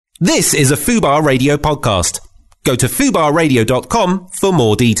This is a Fubar Radio podcast. Go to fubarradio.com for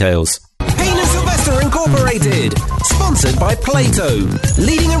more details. Payne & Sylvester Incorporated. Sponsored by Plato.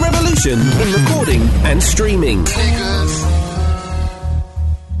 Leading a revolution in recording and streaming.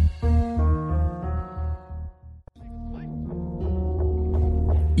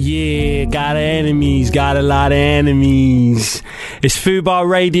 Yeah, got enemies, got a lot of enemies. It's Fubar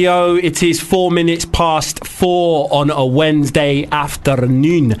Radio. It is 4 minutes past 4 on a Wednesday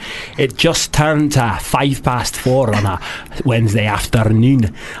afternoon. It just turned to 5 past 4 on a Wednesday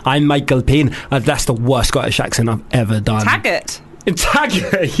afternoon. I'm Michael Payne, and that's the worst Scottish accent I've ever done. Taggart.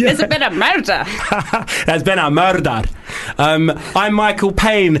 Taggart, yeah. There's been a murder. There's been a murder. I'm Michael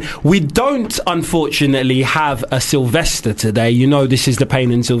Payne. We don't, unfortunately, have a Sylvester today. You know, this is the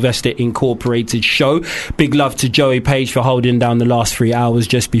Payne & Sylvester Incorporated show. Big love to Joey Page for holding down the last 3 hours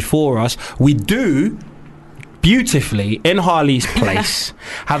just before us. We do, beautifully, in Harley's Place,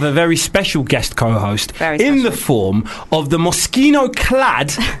 have a very special guest co-host in the form of the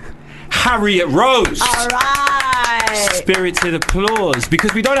Moschino-clad Harriet Rose. All right. Spirited applause,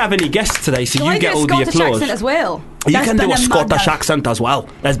 because we don't have any guests today, so you get all the applause. Accent as well. You can do a Scottish accent as well.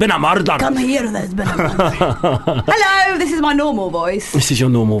 There's been a murder. Come here, there's been a murder. Hello, this is my normal voice. This is your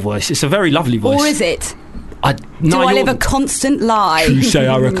normal voice. It's a very lovely voice. Or is it? Do I live a constant lie? True say,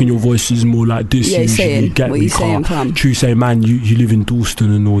 I reckon your voice is more like this. Yeah, saying, what are you saying, Plum? True say, man, you live in Dalston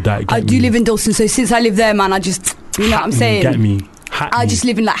and all that. I do live in Dalston, so since I live there, man, I just, you know what I'm saying? Get me. I just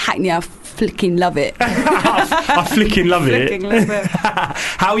live in like Hackney. I flicking love it. I flicking love it.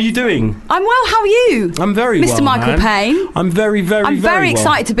 How are you doing? I'm well. How are you? I'm very well, Mr. Michael Payne. I'm very very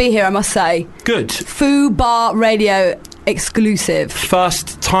excited to be here, I must say. Good. Fubar Radio exclusive.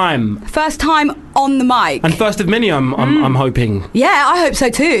 First time on the mic. And first of many, I'm hoping. Yeah, I hope so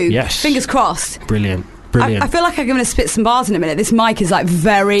too. Yes. Fingers crossed. Brilliant. I feel like I'm going to spit some bars in a minute. This mic is like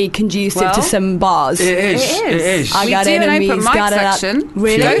very conducive to some bars. It is. I got do enemies, an open mic section.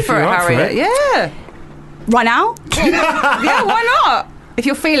 Really? Go for it, Harriet. Yeah. Right now? Yeah, why not? If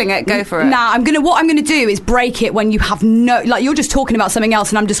you're feeling it, go for it. Nah, what I'm gonna do is break it when you have you're just talking about something else,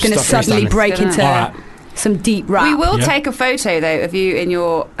 and I'm just gonna suddenly break into some deep rap. We will take a photo though of you in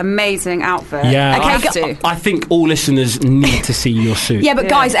your amazing outfit. Yeah. Okay, I think all listeners need to see your suit. Yeah, but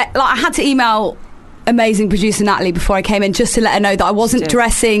guys, I had to email amazing producer Natalie before I came in just to let her know that I wasn't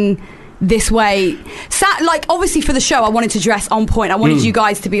dressing this way. Obviously for the show I wanted to dress on point. I wanted you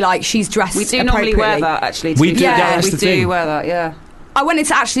guys to be like, she's dressed We do normally wear that, actually. We do, we do wear that, yeah. I went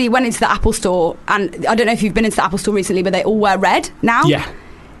into the Apple store, and I don't know if you've been into the Apple store recently, but they all wear red now. Yeah.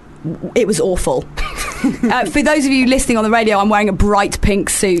 It was awful. For those of you listening on the radio, I'm wearing a bright pink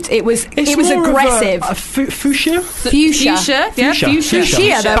suit. It was aggressive. Fuchsia. Yeah,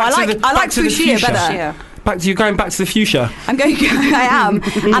 fuchsia. Though I like fuchsia better. You're going back to the fuchsia. I am.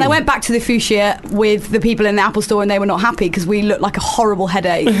 And I went back to the fuchsia with the people in the Apple store, and they were not happy because we looked like a horrible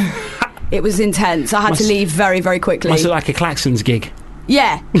headache. It was intense. I had to leave very, very quickly. Must look like a Klaxons gig.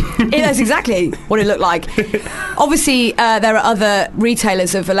 Yeah, that's exactly what it looked like. Obviously, there are other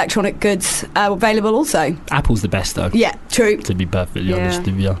retailers of electronic goods available also. Apple's the best, though. Yeah, true. To be perfectly honest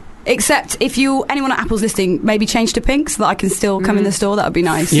with you. Except if anyone at Apple's listening, maybe change to pink so that I can still come in the store. That would be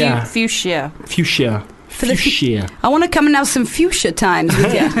nice. Yeah. Fuchsia. I want to come and have some fuchsia times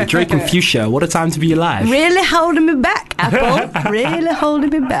with you. Drake and fuchsia, what a time to be alive. Really holding me back, Apple. Really holding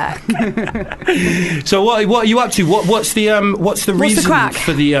me back. So what are you up to? What's the reason crack?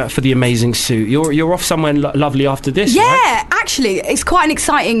 for the amazing suit? You're off somewhere lovely after this. Yeah, right? actually, it's quite an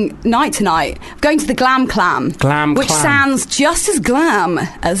exciting night tonight. I'm going to the Glam Clam. Which sounds just as glam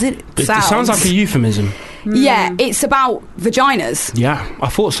as it sounds. It sounds like a euphemism. Yeah, it's about vaginas. Yeah, I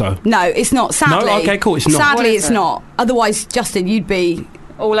thought so. No, it's not, sadly. No? Okay, cool, it's not. Sadly, it's not. Otherwise, Justin, you'd be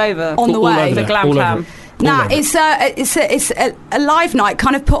all over. On the way. The Glam Clam. Nah, it's a live night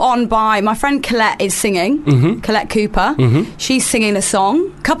kind of put on by my friend Colette is singing. Colette Cooper. She's singing a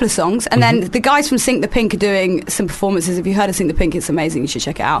couple of songs, and then the guys from Sink the Pink are doing some performances. If you've heard of Sink the Pink, it's amazing. You should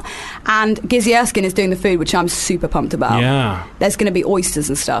check it out. And Gizzy Erskine is doing the food, which I'm super pumped about. Yeah, there's going to be oysters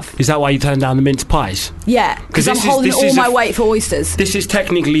and stuff. Is that why you turned down the mince pies? Yeah, because I'm holding all my weight for oysters. This is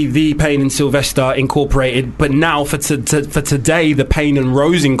technically the Payne & Sylvester Incorporated, but now for today, the Payne &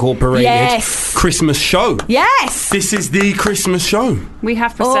 Rose Incorporated Christmas show. Yes! This is the Christmas show. We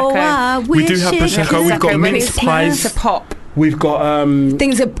have Prosecco. We do have Prosecco. We've got mince pies. To pop. We've got...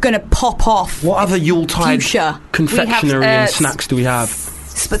 things are going to pop off. What other Yuletide confectionery and snacks do we have?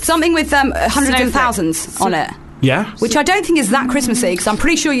 But something with hundreds and thousands on it. Yeah? Which I don't think is that Christmassy, because I'm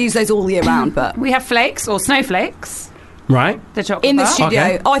pretty sure you use those all year round. But we have flakes or snowflakes. Right. The chocolate in the bar. studio.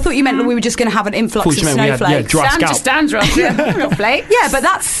 Okay. Oh, I thought you meant that we were just going to have an influx Thought of you meant we had, snowflakes. dry scalp. Just dandruff. Yeah. Flakes. Yeah, but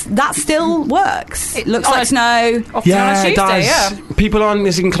that still works. It looks on like a- snow. Often on a Yeah, it Tuesday, does. yeah. People aren't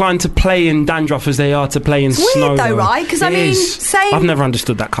as inclined to play in dandruff as they are to play in It's snow. weird though, right? Because I It mean, is. say I've never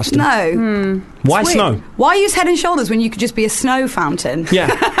understood that custom. no. Why It's snow? weird. Why use Head and Shoulders when you could just be a snow fountain? Yeah.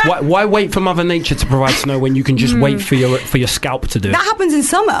 why wait for Mother Nature to provide snow when you can just wait for your scalp to do it? That happens in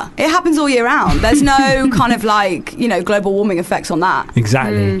summer. It happens all year round. There's no kind of like, global warming effects on that.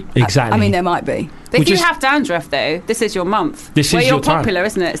 Exactly. Exactly. I mean, there might be. But We if you just- have dandruff, though, this is your month. This where is you're your time. popular,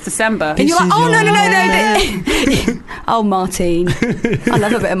 isn't it? It's December. And you're like, is oh, your no. Oh, Martine. I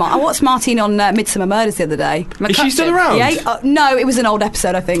love a bit of Martine. I watched Martine on Midsummer Murders the other day. Is she still McCutcheon. around? Yeah, no, it was an old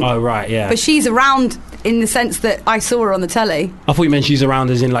episode, I think. Oh, right, yeah. But she's around in the sense that I saw her on the telly. I thought you meant she's around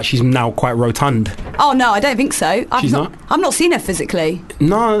as in like she's now quite rotund. Oh, no, I don't think so. She's not? I've not seen her physically.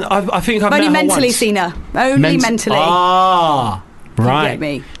 No, I think I've I've only met her mentally once. seen her. Only mentally. Ah, right. get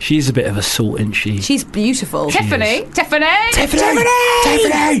me. She's a bit of a salt, isn't she? She's beautiful. Tiffany. Tiffany.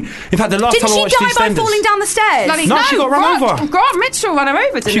 Tiffany! In fact, the last Didn't time I she watched die by EastEnders, falling down the stairs? Bloody- No, she got run Grant, over. Grant Mitchell ran her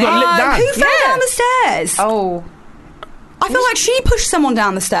over, didn't She he? got lit down. Who fell Yeah. down the stairs? Oh, I feel like she pushed someone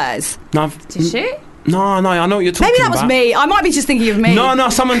down the stairs. No, did she? no, I know what you're talking Maybe that was about. me. I might be just thinking of me. No,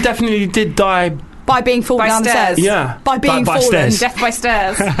 someone definitely did die. By being fallen By down stairs. the stairs. Yeah. By being By fallen. stairs. Death by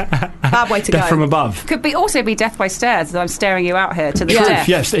stairs. Bad way to Death go. from above. Could be also be death by stairs, as I'm staring you out here to the Yeah. death.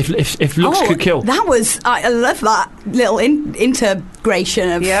 Yes, if looks Oh, could kill. That was. I love that little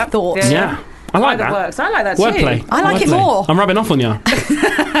integration of Yeah. thoughts. Yeah, I like Either that. works. I like that Wordplay. too. I like it Wordplay. more. I'm rubbing off on you.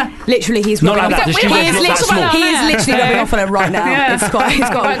 Literally, he's Not rubbing like off. that, just He keep is it not that literally, small. he is literally rubbing off on it right now. Yeah. It's quite I'm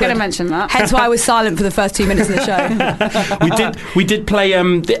not going to awkward. mention that. Hence why I was silent for the first 2 minutes of the show. We did play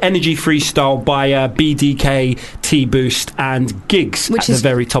the Energy Freestyle by BDK, T-Boost and Gigs Which at the is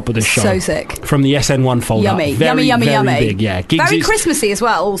very top of the show. so sick. From the SN1 folder. Yummy, Very, yummy, very yummy. big, yeah. Gigs Very is- Christmassy as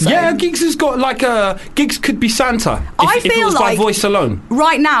well. Also, Yeah, Gigs has got like a... Gigs could be Santa. I if it feel was like- by voice alone.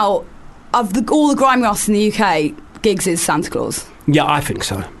 right now, of all the grime artists in the UK, Giggs is Santa Claus. Yeah, I think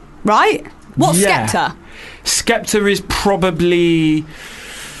so. Right? What's Yeah. Skepta? Skepta is probably...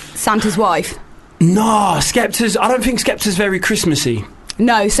 Santa's wife. No, Skepta's... I don't think Skepta's very Christmassy.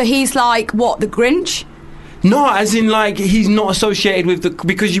 No, so he's like what? The Grinch? No, as in like he's not associated with the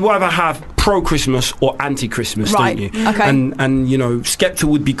because you either have pro-Christmas or anti-Christmas, Right, don't you? okay. And Skepta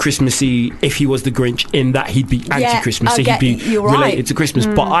would be Christmassy if he was the Grinch, in that he'd be anti-Christmas, I so he'd get- be you're right. related to Christmas.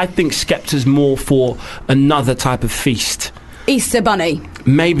 But I think Skepta's more for another type of feast. Easter Bunny.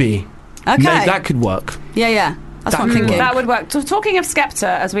 Maybe. Okay. Maybe that could work. Yeah. That's That what I'm could thinking. That would work. So talking of Skepta,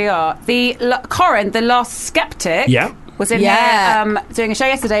 as we are, Corin, the last skeptic, Yeah. was in Yeah. there doing a show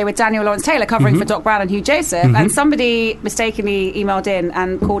yesterday with Daniel Lawrence Taylor covering for Doc Brown and Hugh Joseph, and somebody mistakenly emailed in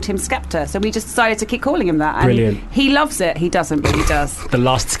and called him Skepta. So we just decided to keep calling him that. And Brilliant. he loves it. He doesn't, but he does. The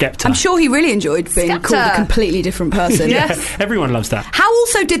last Skepta. I'm sure he really enjoyed being Skepta. called a completely different person. Yes. Everyone loves that. How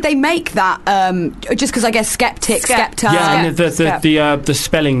also did they make that? Just because I guess skeptic, skepta. Yeah, and Skep. the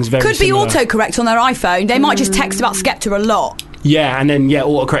spelling's very Could be similar. autocorrect on their iPhone. They might just text about Skepta a lot. Yeah, and then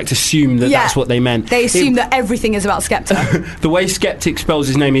autocorrect assume that Yeah. that's what they meant. They assume It- that everything is about Skepta. The way Skeptic spells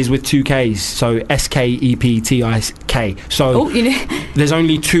his name is with 2 Ks, so SKEPTIK. So Oh, you know. there's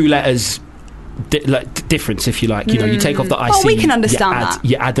only 2 letters difference, if you like. You know, you take off the IC. we can understand you add, that.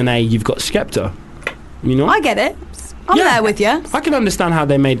 You add an A, you've got Skepta. You know? I get it. I'm Yeah. there with you. I can understand how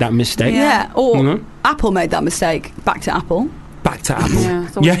they made that mistake. Yeah. Or You know? Apple made that mistake. Back to Apple. Back to Apple. Yeah,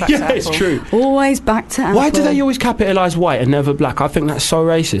 it's always back to it's Apple. true. Always back to Apple. Why do they always capitalise white and never black? I think that's so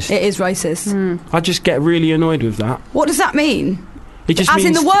racist. It is racist. I just get really annoyed with that. What does that mean? It just As means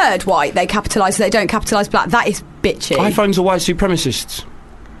in the word white, they capitalise, they don't capitalise black. That is bitchy. iPhones are white supremacists.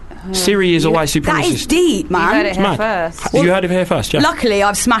 Siri is a white supremacist. That is deep, You heard man. it here mad. first. You heard it here first, yeah? Luckily,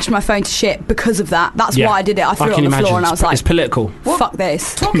 I've smashed my phone to shit because of that. That's Yeah. why I did it. I threw it can on the imagine. floor and I was like, it's political. fuck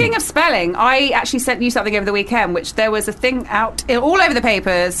this. Talking of spelling, I actually sent you something over the weekend, which there was a thing out all over the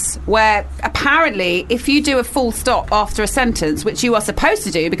papers where apparently if you do a full stop after a sentence, which you are supposed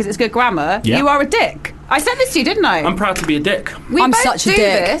to do because it's good grammar, Yeah. you are a dick. I sent this to you, didn't I? I'm proud to be a dick. We I'm both such a do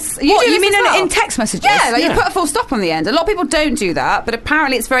dick. This. What, do you this mean as well. in text messages? Yeah, like Yeah. you put a full stop on the end. A lot of people don't do that, but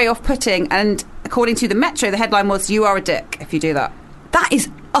apparently it's very off-putting. And according to the Metro, the headline was, "You are a dick if you do that." That is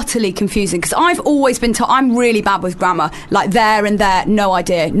utterly confusing because I've always been told I'm really bad with grammar. Like there and there, no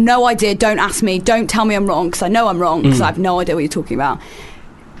idea. No idea, don't ask me, don't tell me I'm wrong because I know I'm wrong because I have no idea what you're talking about.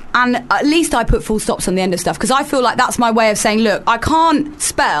 And at least I put full stops on the end of stuff because I feel like that's my way of saying, look, I can't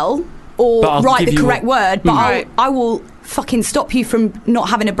spell or But I'll write give the you correct word, but Right. I will fucking stop you from not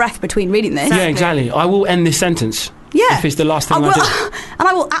having a breath between reading this. Yeah, exactly. I will end this sentence. Yeah. If it's the last thing I will, do. and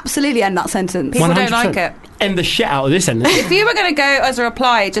I will absolutely end that sentence. People don't 100%. like it. End the shit out of this sentence. If you were going to go as a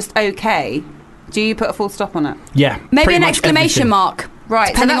reply, just okay, do you put a full stop on it? Yeah. Maybe pretty an much exclamation everything. mark. Right,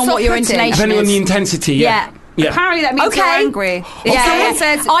 so Depending that's on what what your putting. intonation Depending on is. the intensity, yeah. Yeah. Apparently that means you're Okay. angry. If Yeah, someone yeah.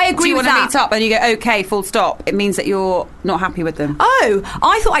 says, I agree do you with want to that. meet up? And you go, okay, full stop. It means that you're not happy with them. Oh,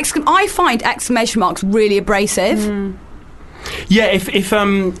 I thought I find exclamation marks really abrasive. Yeah, if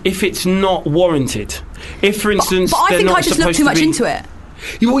it's not warranted. If, for instance, But I they're think not I just look supposed too to much be- into it.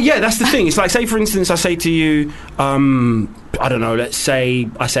 Well, yeah, that's the thing. It's like, say, for instance, I say to you, I don't know, let's say,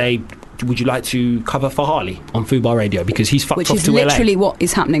 I say, would you like to cover for Harley on Fubar Radio? Because he's fucked Which off is to literally what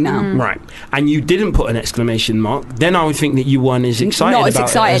is happening now. LA. Right. And you didn't put an exclamation mark, then I would think that you weren't as excited Not as about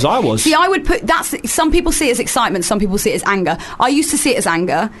excited it as I was. See, I would put some people see it as excitement, some people see it as anger. I used to see it as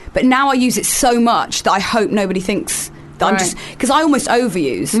anger, but now I use it so much that I hope nobody thinks that I'm Right. just because I almost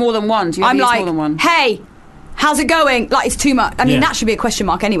overuse. More than one. Do you I'm use like, more than one? hey, how's it going? Like it's too much. I mean, Yeah. that should be a question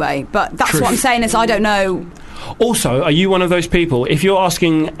mark anyway. But that's True. what I'm saying is I don't know. Also, are you one of those people, if you're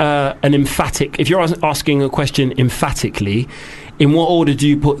asking if you're asking a question emphatically, in what order do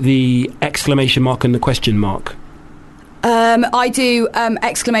you put the exclamation mark and the question mark? I do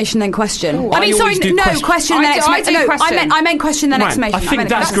exclamation then question. Ooh, I mean, I sorry, always do no question. question I then do exclamation. No, question. I meant question then Right, exclamation. I think meant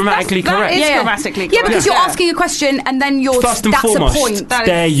that's exclamation. grammatically that correct. is Yeah. grammatically Yeah, because correct. you're Yeah. asking a question and then you're First and that's foremost, a point. That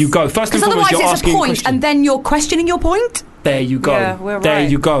there is- you go. First and Because foremost, otherwise you're it's a asking point question. and then you're questioning your point. There you go. Yeah, we're There right.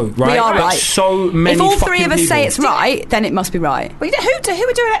 you go. Right. We are But right. so many. If all fucking three of us people, say it's right, then it must be right. But who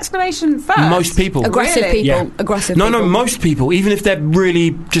would do an exclamation first? most people. Aggressive Really? people. Yeah. Aggressive No, people. no, most people, even if they're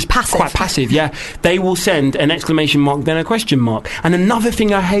really just Passive. quite passive, yeah, they will send an exclamation mark, then a question mark. And another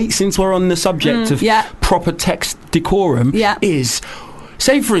thing I hate, since we're on the subject of Yeah. proper text decorum, Yeah. is,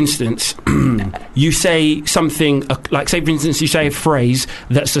 say, for instance, you say something, like, say, for instance, you say a phrase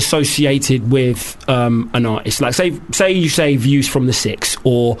that's associated with an artist. Like, say you say Views from the Six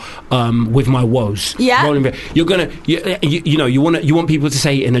or With My Woes. Yeah. You're going to, you want people to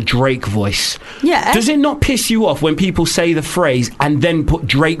say it in a Drake voice. Yeah. Does it not piss you off when people say the phrase and then put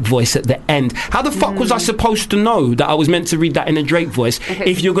Drake voice at the end? How the fuck was I supposed to know that I was meant to read that in a Drake voice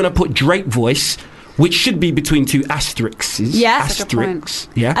if you're going to put Drake voice, which should be between two asterisks? Yeah. That's a good point. Asterisks.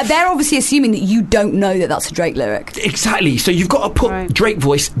 Yeah. They're obviously assuming that you don't know that that's a Drake lyric. Exactly. So you've got to put Right. Drake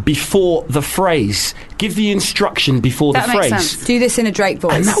voice before the phrase. Give the instruction before That the makes phrase. sense. Do this in a Drake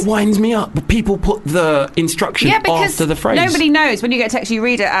voice. And that winds me up. But people put the instruction Yeah, because after the phrase. nobody knows. When you get a text, you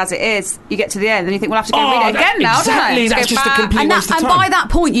read it as it is. You get to the end, and you think, "Well, I have to go Oh, read it that- again now." exactly, Don't I? that's Go just a back. complete- and, waste of and time. by that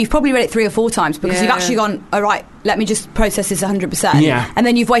point, you've probably read it 3 or 4 times because you've Yeah. actually gone, all right, let me just process this 100%. Yeah. And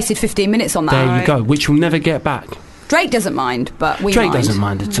then you've wasted 15 minutes on that. There you Right. go. Which we'll never get back. Drake doesn't mind, but we Drake mind. doesn't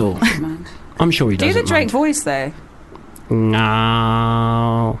mind at all. I'm sure he Do doesn't the Drake mind. voice though.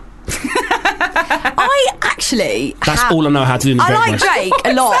 No. I actually That's all I know how to do in the I Drake like voice. Drake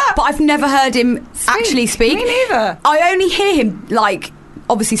a lot, but I've never heard him actually speak. Me neither. I only hear him, like,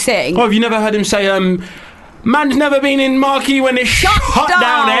 obviously sing. Oh, have you never heard him say, man's never been in Marquee when it's hot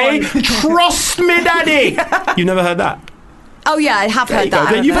down, eh? Trust me, daddy. You've never heard that? Oh yeah, I have There heard you go.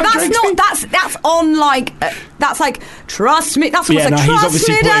 that. Then you've But heard that's Drake not. speak. That's on like. That's like trust me. That's what's Yeah, like no, he's trust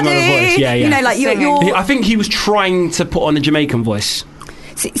obviously me, putting on a daddy. voice. Yeah, yeah. You know, like Singing. you're I think he was trying to put on a Jamaican voice.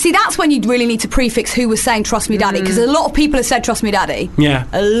 see, that's when you really need to prefix who was saying trust me, daddy, because a lot of people have said trust me, daddy. Yeah.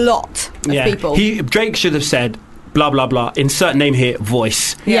 A lot of Yeah. people. Drake should have said, blah, blah, blah, insert name here,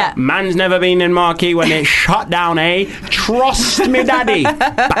 voice. Yeah. Man's never been in Marquee when it's shut down, eh? Trust me, daddy.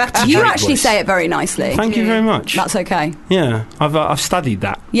 Back to You Drake actually voice. say it very nicely. Thank you very much. That's okay. Yeah, I've studied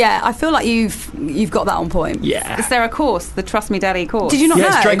that. Yeah, I feel like you've got that on point. Yeah. Is there a course, the Trust Me Daddy course? Did you not Yeah,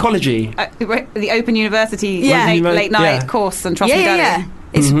 know? it's Drakeology. The Open University Yeah. late night Yeah. course and Trust Yeah, Me yeah, Daddy. yeah.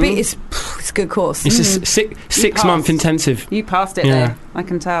 It's a good course. It's a six month passed. intensive. You passed it Yeah. though. I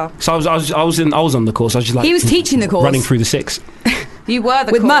can tell. So I was on the course. I was just like He was teaching the course. running through the 6 You were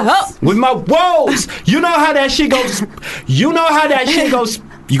the With course. my hook. with my woes. You know how that shit goes. You know how that shit goes.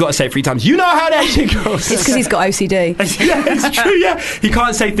 You got to say it 3 times. You know how that shit goes. It's because he's got OCD. Yeah, it's true. Yeah, he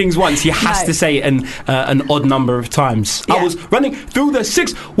can't say things once. He has No. to say it an odd number of times. Yeah. I was running through the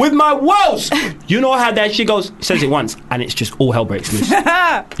 6 with my woes. You know how that shit goes. He says it once, and it's just all hell breaks loose.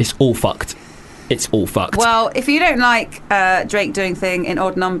 It's all fucked. It's all fucked. Well, if you don't like Drake doing thing in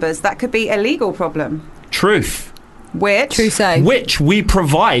odd numbers, that could be a legal problem. Truth. Which True say. Which we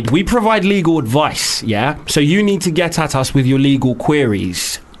provide. We provide legal advice, yeah? So you need to get at us with your legal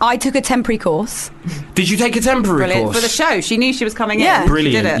queries. I took a temporary course. Did you take a temporary Brilliant. course? For the show. She knew she was coming Yeah. in.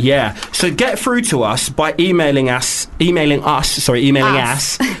 Brilliant. She did it. Yeah. So get through to us by emailing us. Don't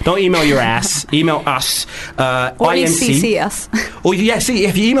email your ass. Email us. Or at least INC. CC us. Or see,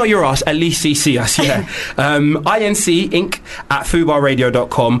 if you email your ass, at least CC us. Yeah. INC Inc. at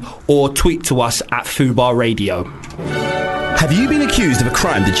FUBARradio.com or tweet to us at FUBARradio. Have you been accused of a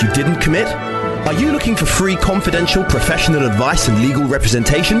crime that you didn't commit? Are you looking for free, confidential, professional advice and legal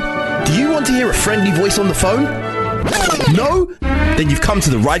representation? Do you want to hear a friendly voice on the phone? No? Then you've come to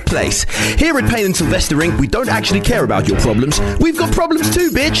the right place. Here at Payne & Sylvester Inc., we don't actually care about your problems. We've got problems too,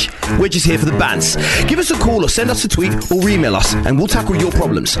 bitch. We're just here for the bants. Give us a call or send us a tweet or email us and we'll tackle your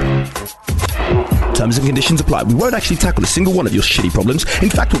problems. Terms and conditions apply. We won't actually tackle a single one of your shitty problems. In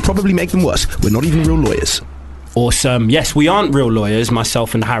fact, we'll probably make them worse. We're not even real lawyers. Awesome. Yes, we aren't real lawyers,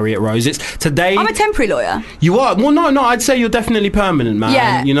 myself and Harriet Rose. It's today. I'm a temporary lawyer. You are? Well, no. I'd say you're definitely permanent, man.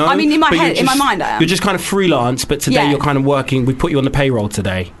 Yeah. You know. I mean, in my But head, you're in my mind, I am. You're just kind of freelance, but today Yeah. you're kind of working. We put you on the payroll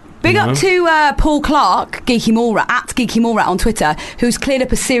today. Big up to Paul Clark, Geeky Mallrat, at Geeky Mallrat on Twitter, who's cleared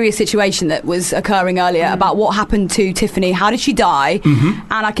up a serious situation that was occurring earlier about what happened to Tiffany. How did she die? And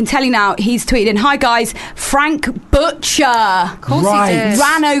I can tell you now, he's tweeted in, "Hi guys, Frank Butcher Of course Right. he did.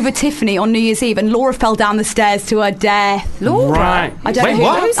 ran over Tiffany on New Year's Eve, and Laura fell down the stairs to her death." Laura? Right. I don't Wait, know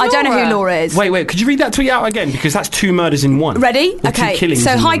what? who, Who's I don't know Laura? who Laura is. Wait. Could you read that tweet out again? Because that's 2 murders in one. Ready? Or 2 Okay. killings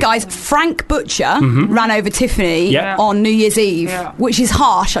So, in hi one. guys. Frank Butcher ran over Tiffany Yeah. on New Year's Eve, Yeah. which is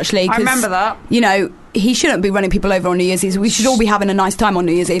harsh, actually. I 'cause, remember that. You know, he shouldn't be running people over on New Year's Eve. We should all be having a nice time on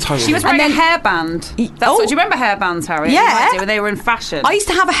New Year's Eve. Totally. She was And wearing then- a hairband. That's Oh. what, do you remember hairbands, Harriet? Yeah. You might do, when they were in fashion. I used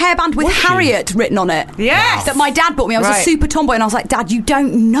to have a hairband with Was she? Harriet written on it. Yes. That my dad bought me. I was a Right. super tomboy, and I was like, "Dad, you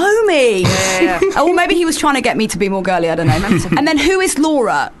don't know me." Yeah. Or maybe he was trying to get me to be more girly. I don't know. And then who is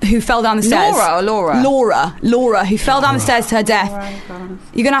Laura, who fell down the stairs? Laura or Laura? Laura, who fell down the stairs to her death.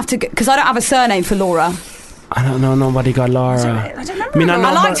 You're gonna have to, because I don't have a surname for Laura. I don't know nobody got Laura. I don't remember. I know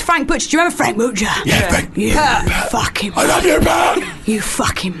I liked Frank Butcher. Do you remember Frank Butcher? Yeah, Frank. Yeah. Fucking. I love you, man. You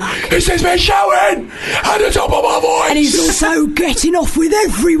fucking mug. This has been shouting at the top of my voice. And he's also getting off with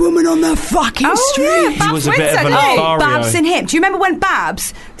every woman on the fucking street. Yeah, He Babs was a bit Windsor, of a didn't he? Lothario. Babs and him. Do you remember when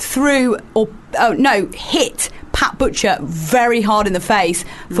Babs hit Pat Butcher very hard in the face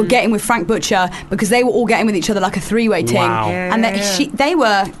for getting with Frank Butcher, because they were all getting with each other like a three-way thing. Wow. Yeah, And yeah. they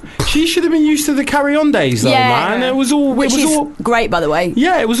were, She should have been used to the carry-on days, though, man. It was all. which it was is all. great, by the way.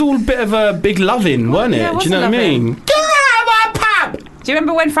 Yeah, it was all a bit of a big loving, wasn't it? Yeah, it Do was you know a what I loving. mean? Get out of my pub! Do you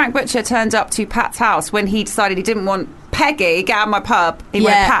remember when Frank Butcher turned up to Pat's house when he decided he didn't want Peggy, get out of my pub? He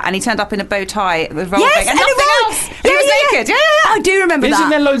went Yeah. Pat, and he turned up in a bow tie with roll Yes, and and nothing a roll. else. He was naked. Yeah. I do remember Isn't that.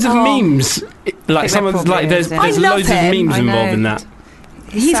 there loads of Oh. memes? Like some there of probably there's is, yeah. there's I love loads him. of memes I know. involved in that.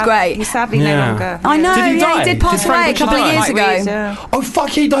 He's great. He's sadly no Yeah. longer. I know, Did he yeah, die? he did Did pass Frank away a Butcher couple of die? years Mike Reeves, ago. yeah. Oh fuck!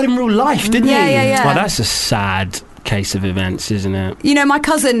 He died in real life, didn't Yeah, he? yeah, yeah. Well, that's a sad case of events, isn't it? You know, my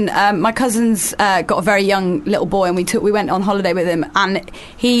cousin's got a very young little boy, and we went on holiday with him, and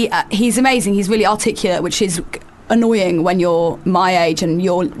he's amazing. He's really articulate, which is annoying when you're my age and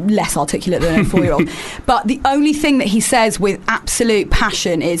you're less articulate than a 4-year-old. But the only thing that he says with absolute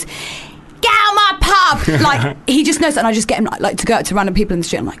passion is, "Get out of my pub!" Like, he just knows that, and I just get him like to go out to random people in the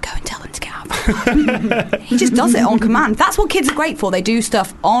street. I'm like, "Go and tell them to get out of my pub." He just does it on command. That's what kids are great for. They do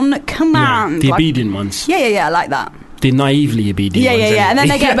stuff on command. The Like- obedient ones. yeah, I like that. The naively obedient Yeah, ones. And then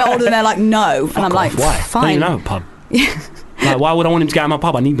they get a bit Yeah. older and they're like, "No," and I'm like, Why? "Fine." Don't even have a pub. Like, why would I want him to get out of my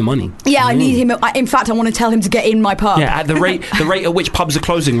pub? I need the money. Yeah, I need him. In fact, I want to tell him to get in my pub. Yeah, at the rate at which pubs are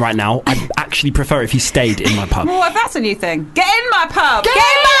closing right now, I'd actually prefer if he stayed in my pub. Well, if that's a new thing. Get in my pub. Get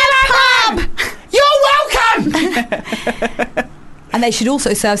in my pub! You're welcome. And they should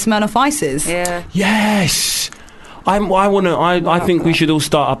also serve Smirnoff Ices. Yeah. Yes. I think we should all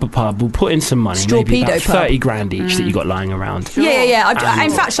start up a pub. We'll put in some money, maybe about Strawpedo pub. 30 grand each that you got lying around. Yeah. In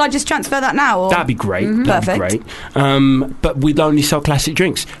fact, shall I just transfer that now? Or? That'd be great. That'd Perfect. be great. But we'd only sell classic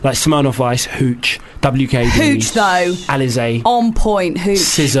drinks like Smirnoff Ice, Hooch, WKD, Hooch, though. Alizé, On point, Hooch.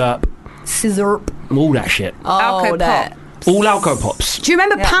 Scissor, Scissor. all that shit. Alco that. Pop. All Alco Pops. Do you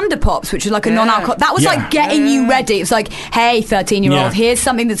remember Panda Pops, which was like a non-alcohol? That was Yeah. like getting you ready. It was like, hey, 13-year-old, Yeah. here's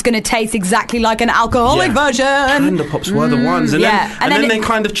something that's going to taste exactly like an alcoholic Yeah. version. Panda Pops were the ones. And yeah. then, And then they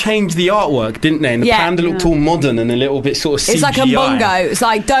kind of changed the artwork, didn't they? And the Yeah. Panda looked all modern and a little bit sort of CGI. It's like a bongo. It's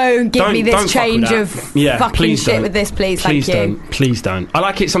like, don't give me Don't this fuck with change that. of Yeah, fucking please shit don't. with this, please. Please Thank you. don't. Please don't. I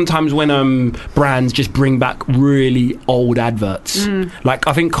like it sometimes when brands just bring back really old adverts. Like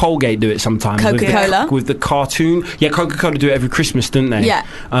I think Colgate do it sometimes. Coca-Cola? with the cartoon. Yeah, Coca-Cola do it every Christmas, don't they? Yeah.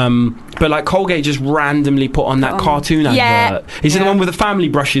 But like Colgate just randomly put on that cartoon advert. Is it the one with the family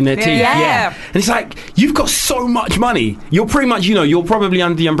brushing their teeth? Yeah. And it's like, you've got so much money. You're pretty much, you're probably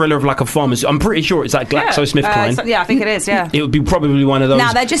under the umbrella of like a pharmacy. I'm pretty sure it's like GlaxoSmithKline. I think it is, yeah. It would be probably one of those.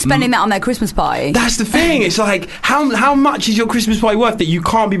 Now they're just spending that on their Christmas party. That's the thing. It's like, how much is your Christmas party worth that you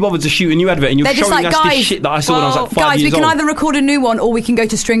can't be bothered to shoot a new advert and you're They're just showing like, us guys, this shit that I saw when I was like 5 guys, we years can old. either record a new one or we can go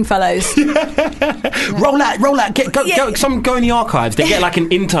to Stringfellows. Roll out. Go in the archives. They get like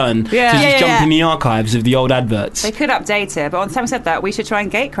an intern to just jump in the archives of the old adverts. They could update it, but on having said that, we should try and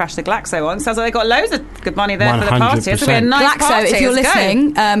gate crash the Glaxo one. Sounds like they got loads of good money there for the party. It's going to be a nice Glaxo, party. if you're Let's go.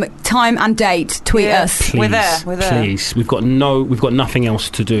 listening, time and date, tweet us. Please, We're there. Please. We've got nothing else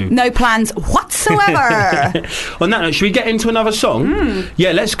to do. No plans whatsoever. On that note, should we get into another song?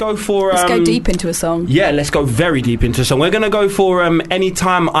 Yeah, let's go for... Let's go deep into a song. Yeah, let's go very deep into a song. We're going to go for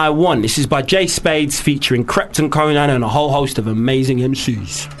Anytime I Want. This is by Jay Spades featuring Krypton Conan and a whole host of amazing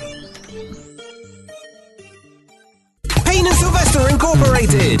MCs. Payne and Sylvester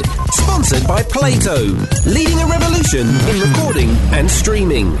Incorporated. Sponsored by Plato. Leading a revolution in recording and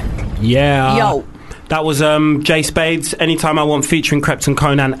streaming. Yeah. Yo. That was Jay Spades, Anytime I Want, featuring Krypton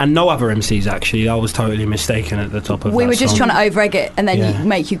Conan, and no other MCs, actually. I was totally mistaken at the top of We that were just song. trying to over-egg it and then Yeah.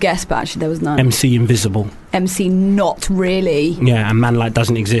 make you guess, but actually there was none. MC Invisible. MC not really. Yeah, and Man Like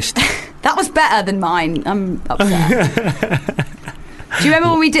doesn't exist. That was better than mine. I'm upset. Do you remember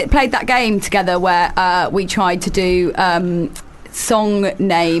when we played that game together where we tried to do song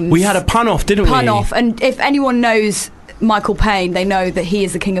names? We had a pun off, didn't we? Pun off, and if anyone knows Michael Payne, they know that he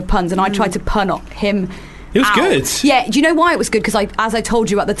is the king of puns, and I tried to pun off him. It was out. good. Yeah, do you know why it was good? Because as I told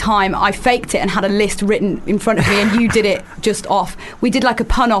you at the time, I faked it and had a list written in front of me, and you did it just off. We did like a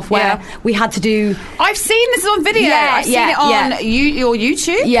pun off where we had to do. I've seen this on video. Yeah, I've seen it on your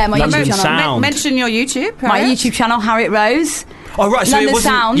YouTube. Yeah, my London YouTube channel. Sound. Mention your YouTube. My Harriet. YouTube channel, Harriet Rose. Oh, right, so London it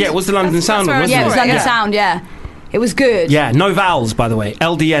wasn't... Sound. Yeah, it was the London That's Sound where one, I wasn't Yeah, it was London Yeah. Sound. Yeah, it was good. Yeah, no vowels, by the way.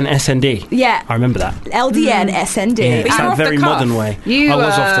 LDN SND. Yeah. I remember that. LDN SND. Yeah, it's But you that were off very the cuff. modern way. You, I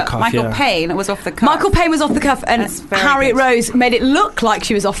was off the cuff, Michael yeah. Payne was off the cuff. Michael Payne was off the cuff, and That's very Harriet good. Rose made it look like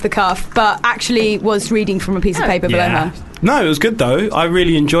she was off the cuff, but actually was reading from a piece of paper below Yeah. her. No, it was good though. I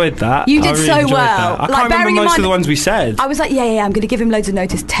really enjoyed that. You did I really so enjoyed well. that. I Like, can't bearing remember in most of mind- the ones we said. I was like, yeah, I'm going to give him loads of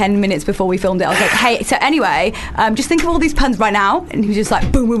notice 10 minutes before we filmed it. I was like, hey, so anyway, just think of all these puns right now. And he was just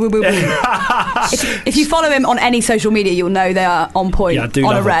like, boom, boom, boom, boom, boom. if you follow him on any social media, you'll know they are on point, Yeah, I do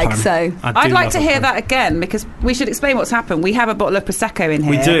on a love reg. pun. So I do I'd like love to a hear pun. that again, because we should explain what's happened. We have a bottle of Prosecco in here.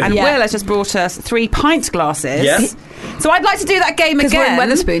 We do. And Yeah. Will has just brought us 3 pint glasses. Yes. So I'd like to do that game 'Cause again. we're in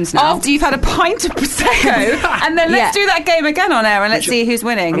Wetherspoons now. After you've had a pint of Prosecco. And then let's Yeah. do that game again on air and let's see who's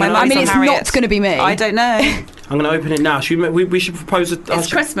winning. I money's mean, on it's Harriet. not going to be me. I don't know. I'm going to open it now. We should propose a...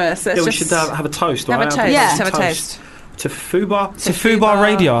 It's Christmas. Yeah, Let's we just should have a toast. have a right? toast. Yeah. Let's have a toast. To Fubar? To Fubar Fubar.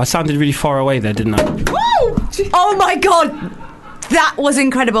 Radio. I sounded really far away there, didn't I? oh my God. That was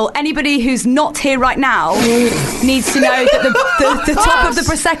incredible. Anybody who's not here right now needs to know that the top of the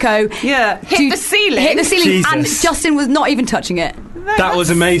Prosecco Yeah. Hit the ceiling. Hit the ceiling, and Jesus. Justin was not even touching it. That was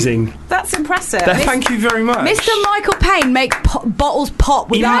amazing. That's impressive. Thank you very much. Mr. Michael Payne make bottles pop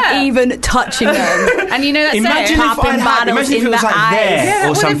without Yeah. even touching them. And you know that Imagine saying, if popping I'd had... bottles Imagine if in it was the like eyes. there yeah, or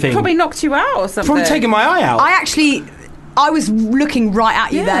well, something. they've probably knocked you out or something. From taking my eye out. I was looking right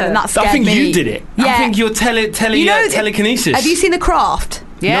at you Yeah. then, and that scared I think me. you did it. Yeah. I think you're telekinesis. Have you seen The Craft?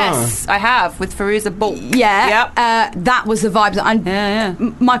 Yes, I have, with Firuza Balk. Yeah, Yep. that was the vibes. And Yeah.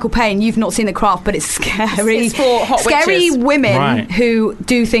 Michael Payne, you've not seen The Craft, but it's scary. It's for hot scary witches. women Right. who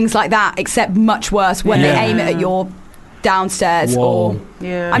do things like that, except much worse when Yeah. they aim it at your downstairs. Whoa. Or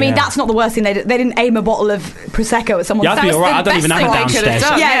Yeah. I mean, Yeah. that's not the worst thing. They didn't aim a bottle of Prosecco at someone's. Yeah, I'd That be was alright. the I don't best even have thing a they could have downstairs.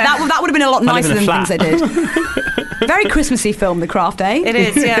 done. Yeah, Yeah. that would have been a lot I live nicer in a than things they flat. did. Very Christmassy film, The Craft, eh? It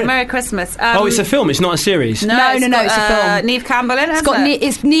is, yeah. Merry Christmas. Oh, it's a film. It's not a series. No, it's it's a got, film. Neve Campbell in it. It's got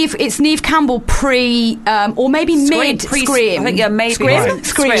it's Neve Campbell pre or maybe mid Scream. Scream. I think, yeah, maybe. Scream. Right.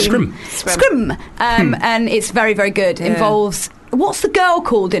 Scream. Scream. And it's very, very good. Yeah. Involves, what's the girl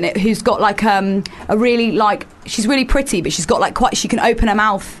called in it who's got like a really, like, she's really pretty, but she's got like quite, she can open her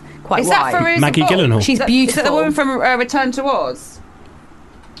mouth quite Is wide. that Firuza Maggie Balk? Gyllenhaal. She's Is that beautiful. the woman from Return to Oz?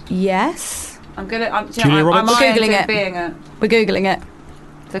 Yes. I'm Julia I'm Roberts? We're Googling it. being it. We're Googling it.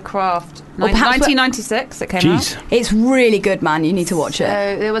 The Craft. Or perhaps 1996 it came out. Jeez. It's really good, man. You need to watch So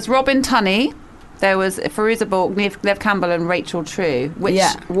it. there was Robin Tunney. There was Firuza Balk, Neve Campbell, and Rachel True. Which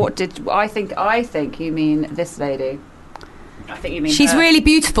Yeah. what did I think? I think you mean this lady. I think you mean She's her. really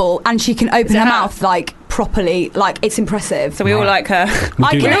beautiful, and she can open it her her? mouth like properly. Like, it's impressive. So we all like her. We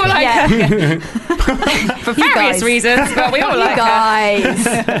I do can like We all like yeah. her for You various guys. reasons, but we all You like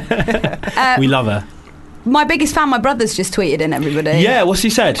her. guys. We love her. my biggest fan, my brother's just tweeted in, everybody. Yeah, what's he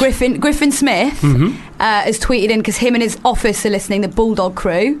said? Griffin Smith has tweeted in because him and his office are listening, the Bulldog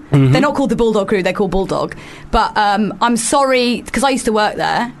Crew. They're not called the Bulldog Crew, they're called Bulldog. But I'm sorry, because I used to work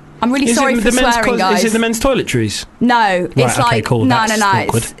there. I'm really sorry for swearing, guys. Is it the men's toiletries? No, it's okay, like cool. no.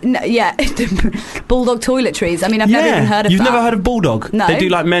 It's, yeah, Bulldog toiletries. I mean, I've never even heard of You've that. never heard of Bulldog? No. They do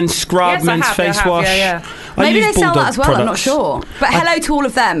like men's scrub, men's face wash. Yeah. Maybe they sell that as well. Products. I'm not sure. But hello to all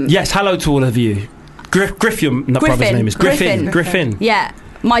of them. Yes, hello to all of you. Griffin, brother's name is Griffin. Yeah,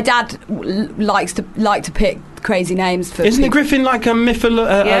 my dad likes to pick crazy names for. Isn't Griffin like a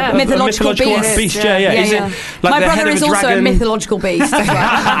mythological beast? Yeah. Is it like my the brother head of is a also dragon? a mythological beast. As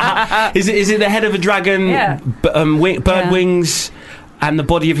well. Is it the head of a dragon? Yeah. Bird wings. And the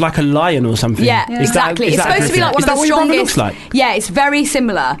body of like a lion or something. Yeah, exactly. It's supposed to be like one of the strongest. Looks like? Yeah, it's very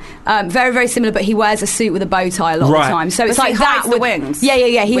similar, very very similar. But he wears a suit with a bow tie a lot of the time, so it's like that with the wings. Yeah.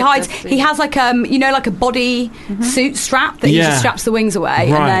 He hides. He has like like a body suit strap that he just straps the wings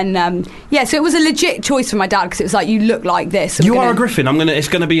away, and then So it was a legit choice for my dad because it was like, you look like this. So you are a Griffin. It's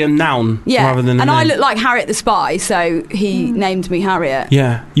going to be a noun rather than a name. I look like Harriet the Spy, so he named me Harriet.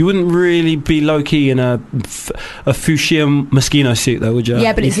 Yeah, you wouldn't really be low key in a fuchsia mosquito suit though. Would you?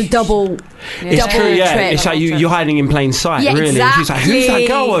 Yeah, but it's a double. It's double true. Yeah, trip. it's like you're hiding in plain sight. Yeah, really. exactly. She's like, who's that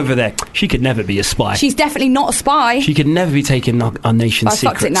girl over there? She could never be a spy. She's definitely not a spy. She could never be taking our nation's secrets. I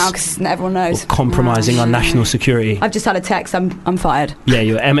fucked it now because everyone knows. Or compromising our national security. I've just had a text. I'm fired. Yeah,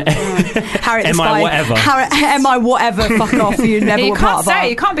 you're Harriet the Spy. whatever. M.I. whatever. Fuck off. You never were part of that.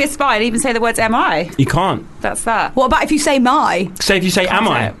 You can't be a spy and even say the words M.I. You can't. That's that. What about if you say my? Say if you say am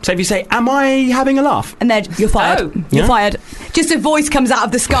I? Say if you say am I having a laugh? And then you're fired. Oh. You're fired. Just a voice comes out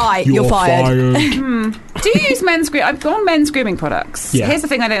of the sky. You're fired. Do you use men's grooming? I've gone men's grooming products. Yeah. Here's the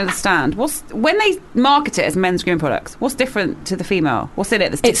thing I don't understand. When they market it as men's grooming products, what's different to the female? What's in it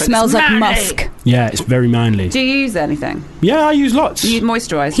that's different? It smells like manly. musk. Yeah, it's very manly. Do you use anything? Yeah, I use lots. You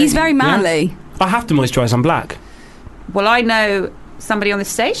moisturise. He's very manly. Yeah. I have to moisturise. I'm black. Well, I know somebody on this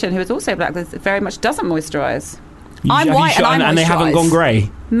station who is also black that very much doesn't moisturise. I'm white and they haven't gone grey.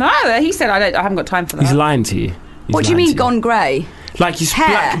 No, he said I haven't got time for that. He's lying to you. What do you mean gone grey? Like he's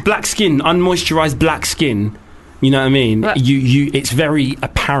hair. black skin, unmoisturised black skin. You know what I mean? Right. It's very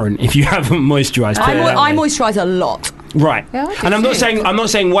apparent if you haven't moisturised. I moisturise a lot. Right. Yeah, and I'm not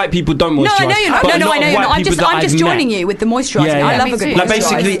saying white people don't moisturise. No, I know you're not. No, I know you're not. I'm just joining you with the moisturising. Yeah. I love a good moisturiser. Like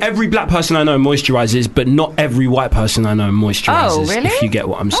basically every black person I know moisturises, but not every white person I know moisturises. Oh, really? If you get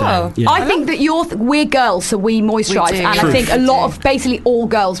what I'm saying. Oh. Yeah. I think that we're girls, so we moisturise, and True. I think a lot of basically all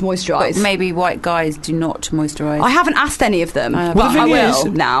girls moisturise. But maybe white guys do not moisturise. I haven't asked any of them, Well, but the I thing will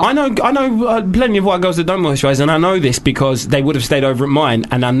is, now. I know plenty of white girls that don't moisturise, and I know this because they would have stayed over at mine,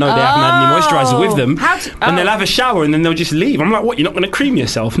 and I know they haven't had any moisturiser with them, and they'll have a shower and then they'll just leave. I'm like, what? You're not going to cream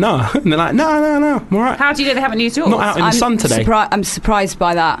yourself? No. And they're like, no, I'm all right. How do you know they haven't used yours? Not out in the sun today. I'm surprised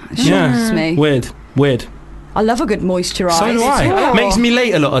by that. It shocks me. Weird. I love a good moisturiser. So do I. Makes me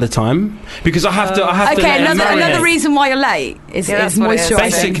late a lot of the time because I have to. Okay, let it marinate. another reason why you're late is moisturising.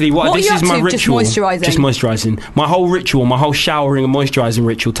 Basically, what this are you is up my to? ritual. Just moisturising. Just moisturising. My whole ritual, my whole showering and moisturising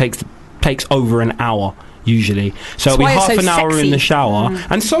ritual takes over an hour. Usually, so it'll be half an hour in the shower,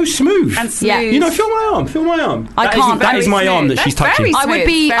 and so smooth. Yeah, you know, feel my arm. I can't. That is my arm that she's touching. I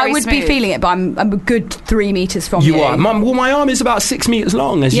would be feeling it, but I'm a good 3 meters from you. You are, Mum. Well, my arm is about 6 meters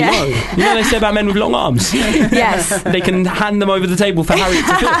long, as you know. You know they say about men with long arms. Yes, they can hand them over the table for Harriet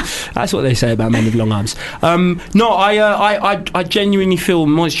to feel. That's what they say about men with long arms. No, I genuinely feel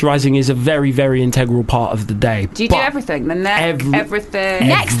moisturising is a very, very integral part of the day. Do you do everything? The neck, everything.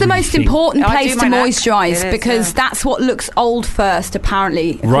 Neck's the most important place to moisturise because yeah. that's what looks old first,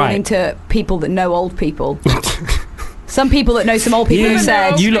 apparently, according to people that know old people. Some people that know some old people have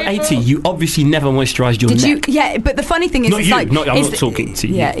said... You look 80. You obviously never moisturised your neck. Yeah, but the funny thing is... Not it's you. like, I'm not talking to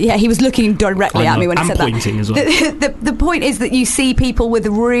you. Yeah, he was looking directly at me when he said that. I'm pointing as well. The point is that you see people with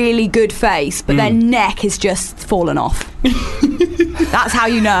a really good face, but their neck is just fallen off. That's how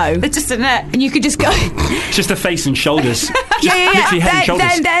you know. It's just a neck. And you could just go... It's just a face and shoulders. Yeah. Literally head and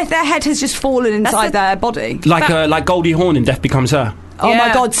shoulders. Their head has just fallen inside their body. Like Goldie Hawn in Death Becomes Her. Oh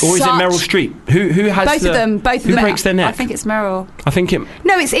my God! Or is it Meryl Streep? Who has both of them? Who breaks their neck? I think it's Meryl. I think it.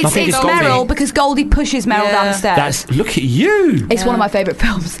 No, it's Meryl because Goldie pushes Meryl down the stairs. Look at you. It's one of my favourite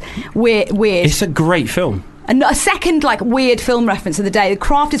films. Weird. It's a great film. And a second, like, weird film reference of the day. The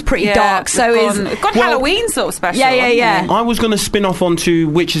Craft is pretty dark, so we've got Halloween sort of special. Yeah. I was going to spin off onto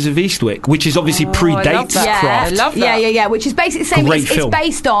Witches of Eastwick, which is obviously predates Craft. I love that. Yeah. Which is basically the same. Great It's film.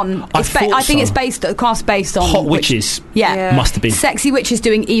 based on. I think it's based. Craft's based on Hot Witches. Yeah. Must have been. Sexy witches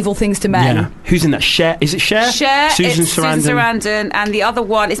doing evil things to men. Yeah. Who's in that? Cher? Is it Cher? Susan Sarandon. And the other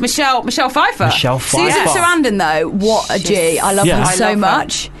one is Michelle Pfeiffer. Michelle Pfeiffer. Susan Sarandon, though, what a G. I love her so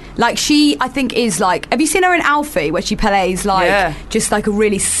much. Like, she, I think, is like... Have you seen her in Alfie, where she plays, like, just like a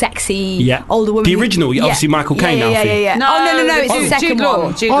really sexy older woman? The original, obviously, Michael Caine Alfie. Yeah. No, it's the second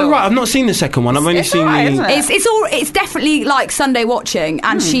one. Oh, right, I've not seen the second one. I've only seen the... It's definitely, like, Sunday watching,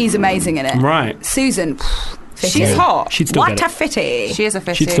 and she's amazing in it. Right. Susan... She's hot. She'd still get it. What a fitty. She is a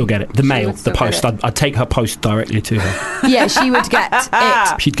fitty. She'd still get it. The mail, the post. I'd take her post directly to her. Yeah, she would get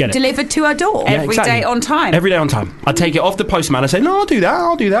it. She'd get it. Delivered to her door. Every day on time. Every day on time. I'd take it off the postman and say, no, I'll do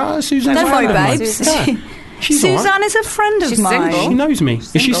that. Suzanne's Don't worry, right, babes. Suzanne is a friend of mine. She knows me.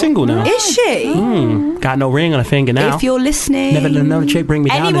 Is she single now? Is she? Got no ring on her finger now. If you're listening, never let another chick bring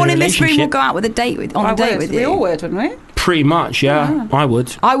me down. Anyone in this room will go out with a date with you. We all would, wouldn't we? Pretty much, yeah. I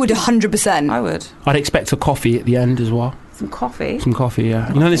would. I would 100%. I would. I'd expect a coffee at the end as well. Some coffee,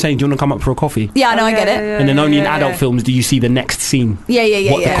 yeah. You know they're saying, do you want to come up for a coffee? Yeah, no, I get it. And then only in adult films do you see the next scene.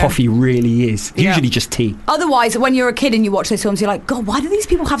 Yeah. What the coffee really is. Usually just tea. Otherwise, when you're a kid and you watch those films, you're like, God, why do these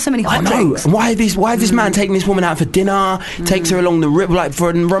people have so many hot drinks? Why is this man taking this woman out for dinner? Takes her along the river, like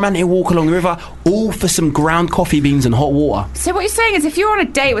for a romantic walk along the river, all for some ground coffee beans and hot water. So what you're saying is, if you're on a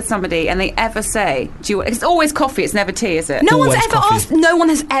date with somebody and they ever say, it's always coffee, it's never tea, is it? No one has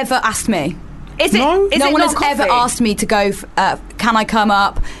ever asked me. No one has ever asked me to go. Can I come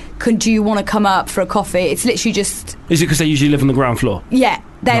up? Do you want to come up for a coffee? It's literally just. Is it because they usually live on the ground floor? Yeah,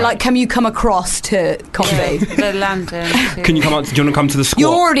 they're like, can you come across to coffee? The London. Can you come up? Do you want to come to the squat?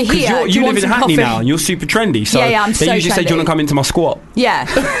 You're already here. You live in Hackney now, and you're super trendy. So I'm so they usually say, trendy. "Do you want to come into my squat?" Yeah.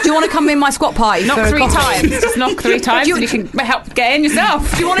 Do you want to come in my squat party? Knock 3 times. Just knock 3 times, and you can help get in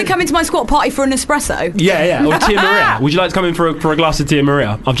yourself. Do you want to come into my squat party for an espresso? Yeah. Or Tia Maria. Would you like to come in for a glass of Tia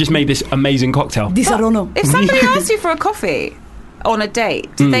Maria? I've just made this amazing cocktail. I don't know. If somebody asks you for a coffee on a date,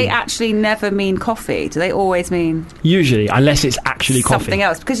 do they actually never mean coffee? Do they always mean usually, unless it's actually coffee, something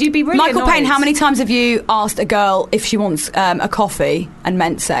else? Because you'd be really Michael annoyed. Payne, how many times have you asked a girl if she wants a coffee and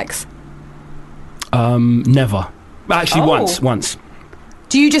meant sex? Never. Actually, once.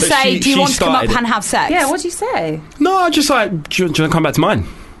 Do you just But say, do you want to come up started it. and have sex? Yeah, what do you say? No, I just like, do you want to come back to mine?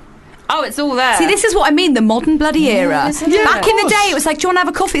 Oh, it's all there. See, this is what I mean, the modern bloody era. isn't it? Back in the day, it was like, do you want to have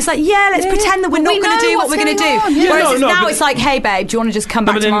a coffee? It's like, let's pretend that we're not going to do what we're going to do. Whereas now it's like, hey, babe, do you want to just come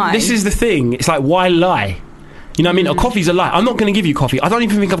back to mine? This is the thing. It's like, why lie? You know what I mean? A coffee's a lie. I'm not going to give you coffee. I don't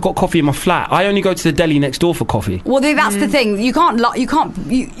even think I've got coffee in my flat. I only go to the deli next door for coffee. Well, that's the thing. You can't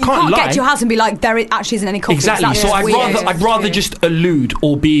get to your house and be like, there actually isn't any coffee. Exactly. So I'd rather just allude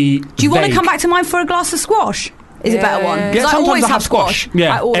or be. Do you want to come back to mine for a glass of squash? Is a better one. Yeah, sometimes I have squash.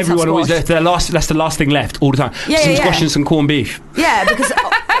 Yeah, everyone always. That's the last thing left all the time. Some squash and some corned beef. Yeah, because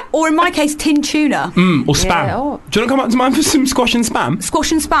or in my case, tin tuna. Or spam. Do you want to come up to mine for some squash and spam?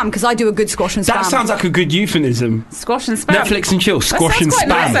 Squash and spam, because I do a good squash and spam. That sounds like a good euphemism. Squash and spam. Netflix and chill. Squash and quite spam.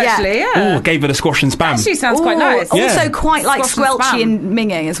 Nice, actually, yeah. Oh, gave it a squash and spam. Actually, sounds quite nice. Also, quite like Squash and squelchy and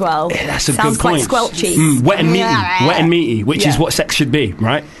minging as well. Yeah, that's a sounds good point. Sounds quite squelchy. Wet and meaty, which is what sex should be,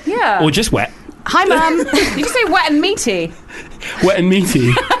 right? Yeah. Or just wet. Hi, Mum. You can say wet and meaty. Wet and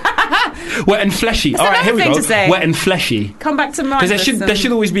meaty. Wet and fleshy. All right, here we go. Wet and fleshy. Come back to mine. Because there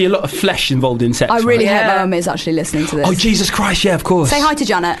should always be a lot of flesh involved in sex. I really right? hope my mum is actually listening to this. Oh, Jesus Christ, yeah, of course. Say hi to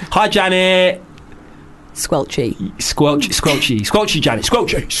Janet. Hi, Janet. Squelchy. Squelchy, Janet.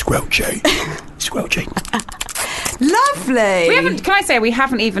 Squelchy. Lovely. Can I say we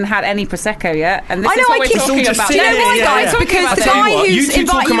haven't even had any Prosecco yet? And this I know, is what I we're keep talking about. Do you know why, guys? Because the guy who's you two talk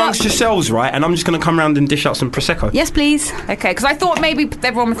inviting you amongst up... yourselves, right? And I'm just going to come around and dish out some Prosecco. Yes, please. Okay, because I thought maybe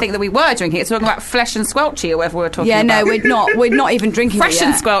everyone would think that we were drinking it. It's talking about flesh and squelchy or whatever we were talking about. Yeah, no, we're not. We're not even drinking Fresh it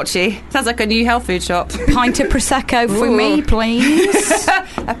yet. and squelchy. Sounds like a new health food shop. Pint of Prosecco for me, please.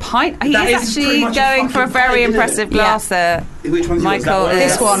 A pint? He is actually going for a very impressive glass there. Which one's Michael,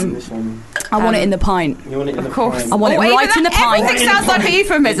 This one. I want it in the pint. You want it in Of course. I want it right in the pint. Everything sounds like a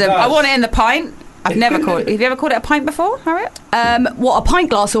euphemism. I want it in the pint. Have you ever called it a pint before, Harriet? What, a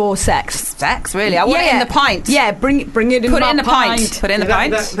pint glass or sex? Sex, really. I want it in the pint. Yeah, bring it in Put it in the pint. Put it in the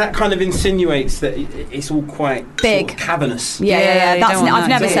pint. That kind of insinuates that it's all quite big, sort of cavernous. Yeah. I've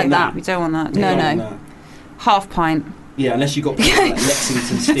never said that. We don't want that. No. Half pint. Yeah, unless you got like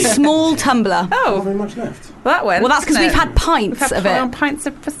Lexington Steel. Small tumbler. Oh, Not very much left. That went. Well, that's because we've had pints We've had of it. pints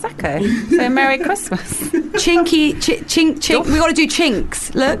of Prosecco. So Merry Christmas. Chink. We got to do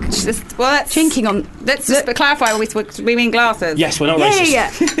chinks. Look, Let's chinking on. Let's just clarify. We mean glasses. Yes, we're not racist.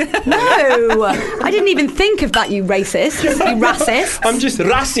 Yeah. No, I didn't even think of that. You racist. You racist. I'm just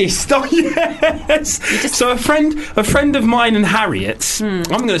racist. Oh yes. So a friend of mine and Harriet's. I'm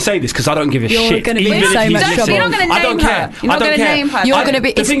going to say this because I don't give a You're shit. gonna be even in if so you much listen. trouble. You're not going to name I don't her. care. You're not going to name her. You're going to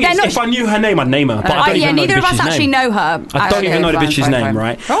be. The thing is, if I knew her name, I'd name her. But I don't even know neither the of us bitch's actually name. know her. I don't even know the fine, bitch's fine, name, fine.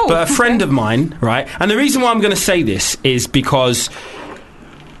 right? Oh, but a friend of mine, right? And the reason why I'm going to say this is because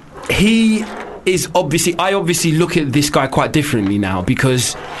I obviously look at this guy quite differently now,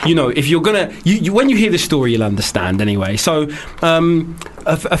 because if you're gonna when you hear the story, you'll understand anyway. So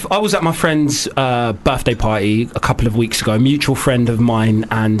I was at my friend's birthday party a couple of weeks ago, a mutual friend of mine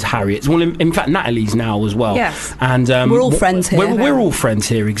and Harriet's. Well, in fact, Natalie's now as well. Yes. And We're all friends here. We're all friends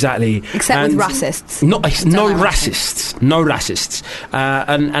here, exactly. Except And with racists. No racists. No racists.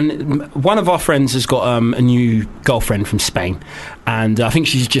 And one of our friends has got a new girlfriend from Spain, and I think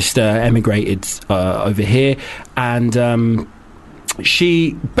she's just emigrated over here, and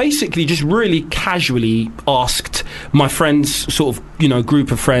she basically just really casually asked my friend's sort of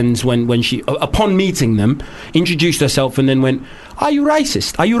group of friends when she, upon meeting them, introduced herself and then went, "Are you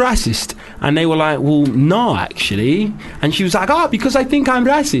racist? Are you racist?" And they were like, "Well, no, actually." And she was like, "Because I think I'm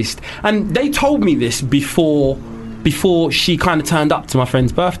racist." And they told me this before she kind of turned up to my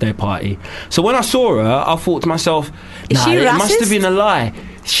friend's birthday party. So when I saw her, I thought to myself, Is she it racist? must have been a lie.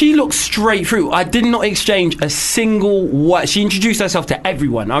 She looked straight through. I did not exchange a single word. She introduced herself to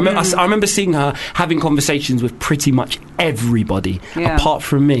everyone. I remember seeing her having conversations with pretty much everybody, apart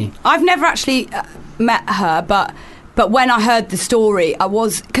from me. I've never actually met her, but when I heard the story, I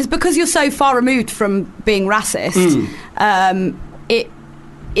was because you're so far removed from being racist.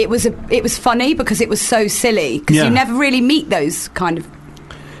 It was funny because it was so silly, because you never really meet those kind of people.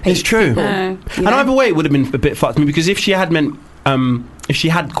 It's true. No. And either way, it would have been a bit fucked me, because if she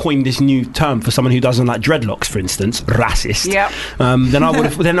had coined this new term for someone who doesn't like dreadlocks, for instance, racist. Yep. Then I would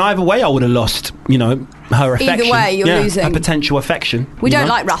have. Then either way, I would have lost. Her affection. Either way, you're losing. A potential affection. We don't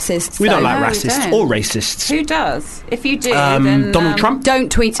like racists. We don't so- like No, we racists don't. or racists. Who does? If you do, then Donald Trump.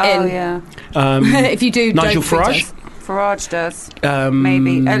 Don't tweet Oh in. yeah. If you do, Nigel don't tweet Farage. us. Farage does.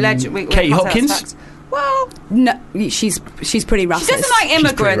 Maybe. Allegedly. Katie Hopkins. Well, No, she's pretty racist. she doesn't like pretty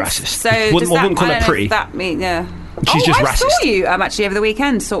immigrants. racist. So Wouldn't- does I wouldn't call I her don't know pretty. if that mean, yeah. She's just I racist. saw you actually over the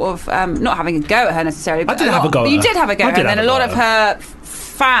weekend, sort of not having a go at her necessarily. But did have a go at You her. did have a go I at her, did and then have a a lot go of at her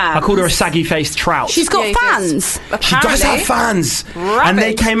fans. I called her a saggy-faced trout. She's got Yeah, you did. fans. She does have fans, and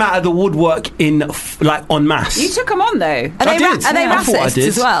they came out of the woodwork in en masse. You took them on though. Are they, I did. are they I thought I racist did.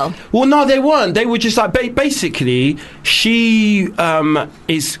 as well? Well, no, they weren't. They were just like basically. She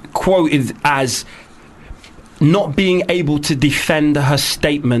is quoted as not being able to defend her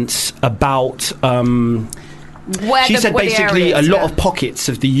statements about. She said basically a lot of pockets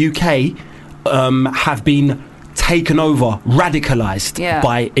of the UK have been taken over, radicalised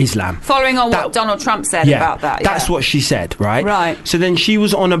by Islam. Following on what Donald Trump said about that. That's what she said, right? Right. So then she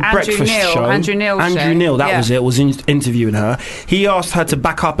was on a breakfast show. Andrew Neil, that was it. Was interviewing her. He asked her to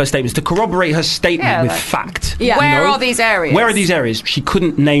back up her statements, to corroborate her statement with fact. Yeah. Where are these areas? Where are these areas? She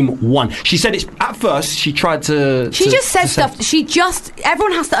couldn't name one. She said it's at first. She tried to. She just says stuff.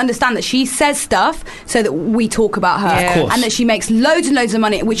 Everyone has to understand that she says stuff so that we talk about her, Yeah. Of course. and that she makes loads and loads of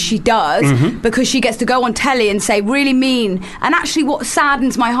money, which she does, because she gets to go on telly and say really mean. And actually, what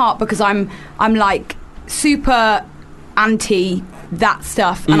saddens my heart, because I'm like super anti that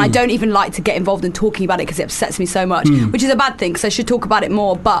stuff, and I don't even like to get involved in talking about it because it upsets me so much, which is a bad thing because I should talk about it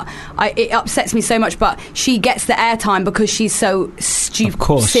more, but it upsets me so much. But she gets the airtime because she's so stupid, Of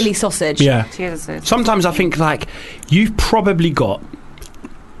course. silly sausage. Yeah. She is a- Sometimes I think like you've probably got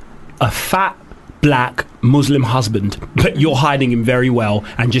a fat black Muslim husband, but you're hiding him very well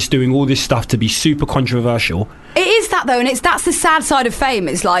and just doing all this stuff to be super controversial. It is that though, and that's the sad side of fame.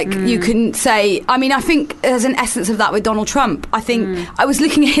 It's like you can say. I mean, I think there's an essence of that with Donald Trump. I think I was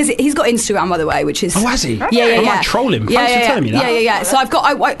looking at he's got Instagram, by the way, which is Oh, has he? Yeah. I might troll him. Thanks for telling me that. Yeah. So I've got.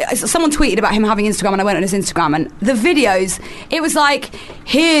 Someone tweeted about him having Instagram, and I went on his Instagram, and the videos. It was like,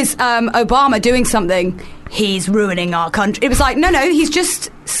 here's Obama doing something. He's ruining our country. It was like, no, he's just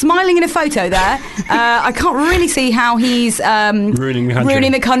smiling in a photo there. I can't really see how he's Ruining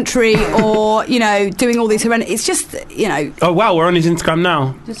the country. or doing all these horrendous. It's just Oh wow, we're on his Instagram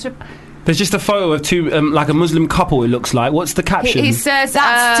now. There's just a photo of two, like a Muslim couple. It looks like. What's the caption? He says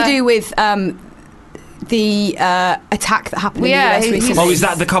that's to do with the attack that happened in the US recently. Oh, is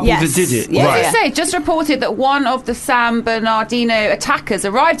that the couple that did it? Yeah, Right. yeah. Say, just reported that one of the San Bernardino attackers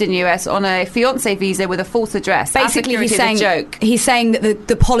arrived in the US on a fiancé visa with a false address. Basically, Our security is a joke. he's saying that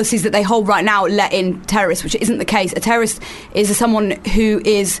the policies that they hold right now let in terrorists, which isn't the case. A terrorist is someone who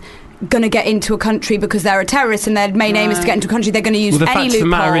is going to get into a country because they're a terrorist and their main aim is to get into a country. They're going to use Well, the any fact of the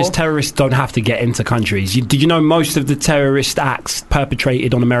matter loophole. is terrorists don't have to get into countries. Did you know most of the terrorist acts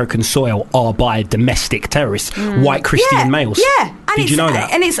perpetrated on American soil are by domestic terrorists, white Christian males? Yeah. And Did you know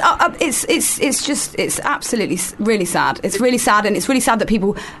that? And it's absolutely really sad. It's really sad, and it's really sad that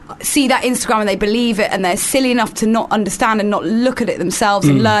people see that Instagram and they believe it, and they're silly enough to not understand and not look at it themselves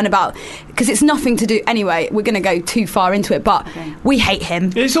and learn about, because it's nothing to do. Anyway, we're going to go too far into it, but we hate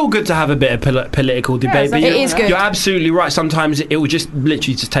him. It's all good to have a bit of political debate, but it is good. You're absolutely right. Sometimes it will just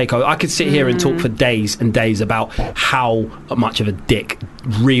literally just take over. I could sit here and talk for days and days about how much of a dick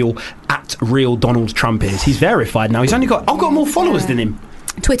real Donald Trump is. He's verified now. I've got more followers than him.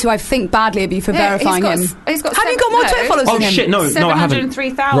 Twitter, I think badly of you for verifying him. He's got Have you got more Twitter followers Oh than him? shit! No, I haven't.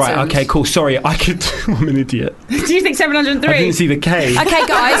 703,000. Right, okay, cool. Sorry, I'm an idiot. Do you think 703? I didn't see the K. Okay,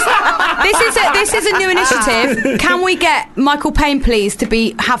 guys, this is a new initiative. Can we get Michael Payne, please,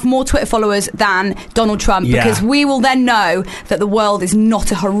 to have more Twitter followers than Donald Trump? Yeah. Because we will then know that the world is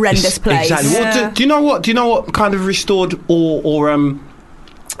not a horrendous place. Exactly. Well, do you know what? Do you know what kind of restored or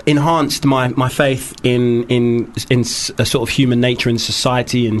enhanced my faith in a sort of human nature and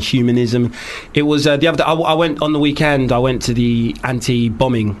society and humanism? It was the other day. I went on the weekend. I went to the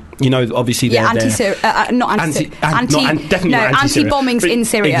anti-bombing. You know, obviously, anti-bombings in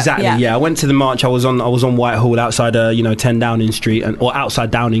Syria. Exactly. Yeah. I went to the march. I was on Whitehall outside 10 Downing Street or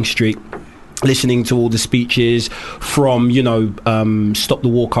outside Downing Street, listening to all the speeches from Stop the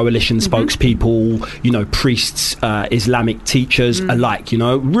War Coalition spokespeople, priests, Islamic teachers alike,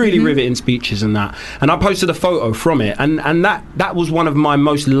 really riveting speeches and that. And I posted a photo from it, and that was one of my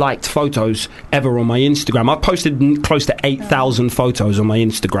most liked photos ever on my Instagram. I've posted close to 8,000 photos on my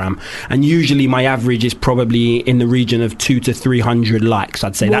Instagram, and usually my average is probably in the region of 200 to 300 likes.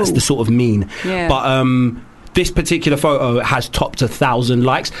 I'd say that's the sort of mean. Yeah. But this particular photo has topped 1,000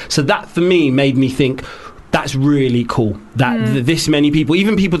 likes. So that, for me, made me think, that's really cool. That this many people,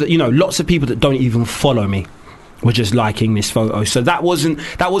 even people that, lots of people that don't even follow me, were just liking this photo. So that wasn't a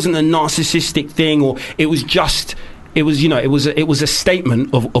narcissistic thing, or it was just... It was a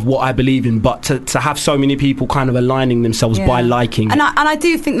statement of what I believe in, but to have so many people kind of aligning themselves by liking and it. I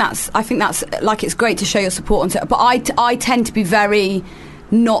do think that's like, it's great to show your support on Twitter, but I tend to be very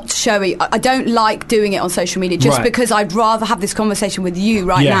not showy. I don't like doing it on social media just because I'd rather have this conversation with you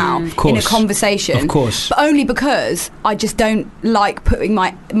now in a conversation. Of course. But only because I just don't like putting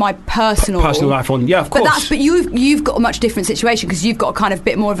my personal life on. Yeah, of course. But you've got a much different situation because you've got a kind of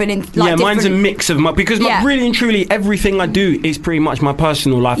bit more of an mine's a mix of really and truly everything I do is pretty much my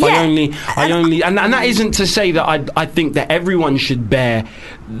personal life. Yeah. I only and that isn't to say that I think that everyone should bear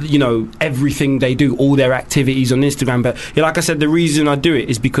everything they do, all their activities on Instagram, but like I said, the reason I do it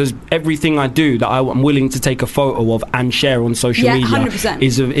is because everything I do that I'm willing to take a photo of and share on social media 100%.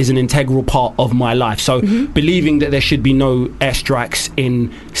 is an integral part of my life. So believing that there should be no airstrikes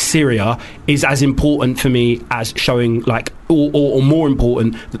in Syria is as important for me as showing or more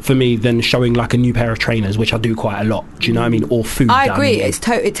important for me than showing like a new pair of trainers, which I do quite a lot. Do you know what I mean? Or food. I agree. I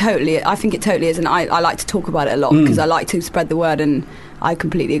think it totally is, and I like to talk about it a lot because I like to spread the word, and I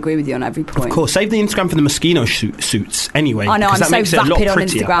completely agree with you on every point. Of course, save the Instagram for the mosquito suits anyway. I know, I'm that so makes it a lot vapid on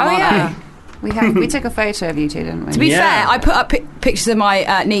prettier. Instagram, aren't I? We took a photo of you two, didn't we? To be fair, I put up pictures of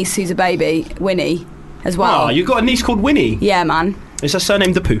my niece who's a baby, Winnie, as well. Oh, you got a niece called Winnie? Yeah, man. Is her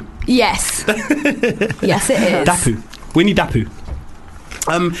surname Dapu? Yes. Yes, it is. Dapu. Winnie Dapu.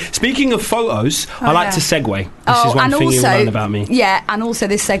 Speaking of photos, I like to segue. This is one thing you'll learn about me. Yeah, and also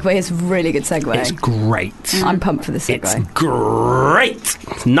this segue is a really good segue. It's great. I'm pumped for this segue. It's great.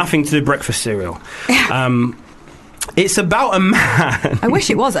 It's nothing to do with breakfast cereal. It's about a man. I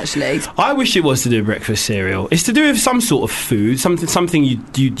wish it was, actually. I wish it was to do with breakfast cereal. It's to do with some sort of food, something you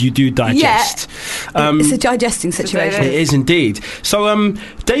do digest. Yeah, it's a digesting situation. It is indeed. So,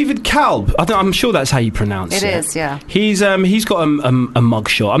 David Kalb, I'm sure that's how you pronounce it. It is, yeah. He's got a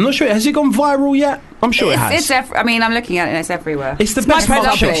mugshot. I'm not sure. Has it gone viral yet? I'm sure it has. I'm looking at it and it's everywhere. It's the best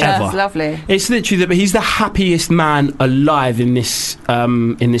mugshot ever. It's lovely. It's literally he's the happiest man alive in this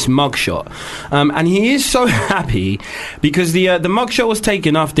mugshot, and he is so happy because the mugshot was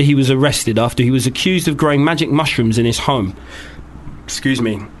taken after he was arrested, after he was accused of growing magic mushrooms in his home. Excuse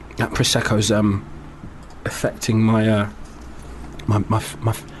me, that prosecco's affecting my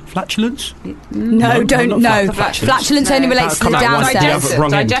Flatulence? No, don't. not No, flatulence. flatulence only relates to the Come out once the downstairs. other-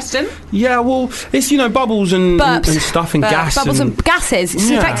 wrong end. Digestion? Yeah, well, it's, bubbles and Burps. stuff and gas. Bubbles and and gases. It's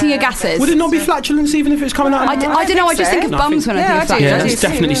Yeah. affecting your gases. Would it not be flatulence even if it's coming out? I don't know. I just think of so. bums when I think of Yeah, I do. Yeah, flatulence. that's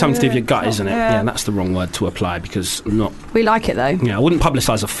definitely something to do with your gut, isn't it? Yeah. Yeah, that's the wrong word to apply because not. We like it though. Yeah, I wouldn't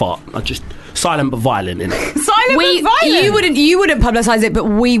publicise a fart. I'd just silent but violent in it. Silent but violent. You wouldn't publicise it, but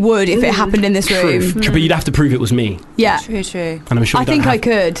we would if it happened in this room. True, but you'd have to prove it was me, Yeah. True. and I'm sure. I you don't think I have-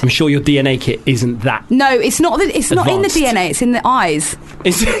 could. I'm sure your DNA kit isn't that. No, it's not. It's not in the Advanced. DNA. It's in the eyes.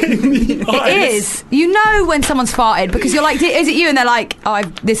 It's in the eyes. It is. You know when someone's farted because you're like, is it you? And they're like,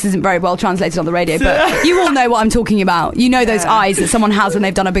 this isn't very well translated on the radio, but you all know what I'm talking about. You know those eyes that someone has when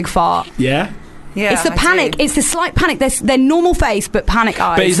they've done a big fart. Yeah. Yeah, It's the I panic. do. It's the slight panic. They're normal face, but panic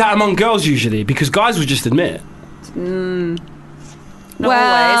eyes. But is that among girls usually? Because guys would just admit it. Not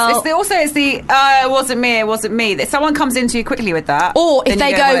Well- always. It wasn't me. That someone comes into you quickly with that. Or if then they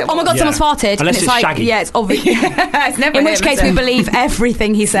you go, well, oh my god, Yeah. someone's farted, Unless and it's like, Shaggy. yeah, it's obvious. it's never In which him, case, is we it? believe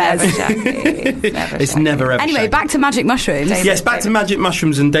everything he says. Never Shaggy. It's never ever. Anyway, Shaggy. back to magic mushrooms. David. Yes, back to Magic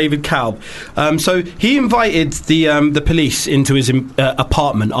Mushrooms and David Kalb. So he invited the police into his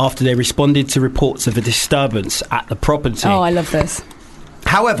apartment after they responded to reports of a disturbance at the property. Oh, I love this.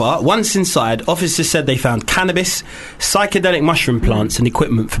 However, once inside, officers said they found cannabis, psychedelic mushroom plants, and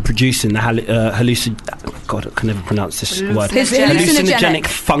equipment for producing the God, I can never pronounce this word. Hallucinogenic.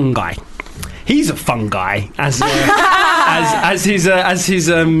 Fungi. He's a fungi, as his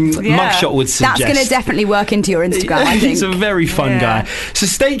mugshot would suggest. That's going to definitely work into your Instagram, I think. He's a very fun guy. So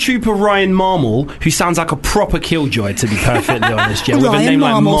State Trooper Ryan Marmol, who sounds like a proper killjoy, to be perfectly honest, with a Ryan name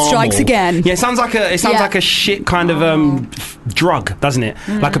like Marmol Marmol strikes again. Yeah, it sounds like a shit kind of drug, doesn't it?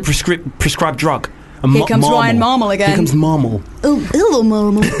 Like a prescribed drug. Here comes Ryan Marmol again. Here comes Marmol. Oh, hello,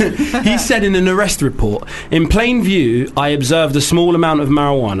 Marmol. He said in an arrest report, in plain view, I observed a small amount of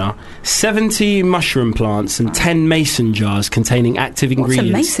marijuana, 70 mushroom plants, and 10 mason jars containing active What's a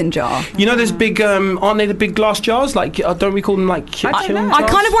ingredients. mason jar? You know those big, aren't they the big glass jars? Like, don't we call them like kiln I jars?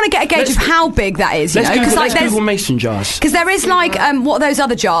 kind of want to get a gauge of how big that is, you Let's know? Google, Because let's Google mason jars. there is like what are those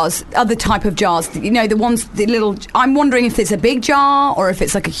other jars, other type of jars, you know, the ones, the little. I'm wondering if it's a big jar or if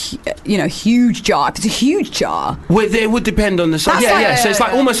it's like a huge jar. If it's a huge jar, Well, it would depend on the size. That's Yeah, like- So it's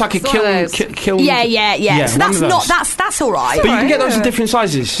like almost like a It's one of kiln. those. Kiln. yeah. So one that's of not those. that's all right. But you can get those in different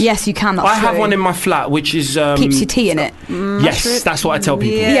sizes. Yes, you can. That's I have true. one in my flat, which is Keeps your tea in it. Yes, that's what I tell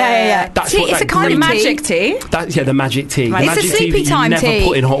people. Yeah. That's See, what it's that a kind of green tea- Magic tea. The magic tea. The It's a magic tea sleepy that you time never tea.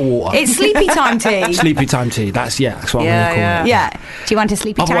 put in hot water. It's sleepy time tea. Sleepy time tea. That's what I'm going to Yeah, call yeah. it. Yeah. Do you want a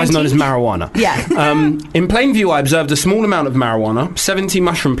sleepy Otherwise time known tea? as marijuana. Yeah. In plain view, I observed a small amount of marijuana, 70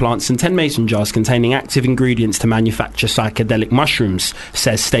 mushroom plants, and 10 mason jars containing active ingredients to manufacture psychedelic mushrooms,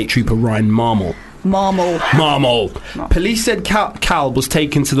 says State Trooper Ryan Marmol. Marmol. Police said Kalb was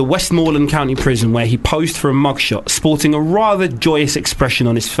taken to the Westmoreland County Prison where he posed for a mugshot, sporting a rather joyous expression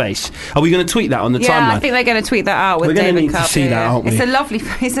on his face. Are we going to tweet that on the Yeah, timeline? I think they're going to tweet that out with We're gonna David need to Cup. see that, aren't we? It's a lovely,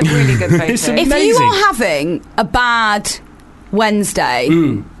 it's a really good photo. It's If you amazing. are having a bad Wednesday,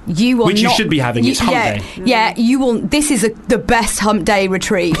 you will Which you not- should be having, it's hump day. Yeah, you will. This is the best hump day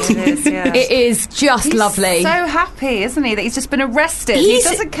retreat. It is, yeah. It is just He's lovely. so happy, isn't he, that he's just been arrested. He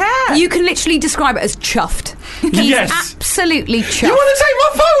doesn't care. You can literally describe it as chuffed. He's Yes. absolutely chuffed. You want to take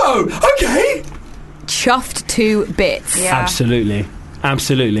my photo? Okay. Chuffed to bits. Yeah.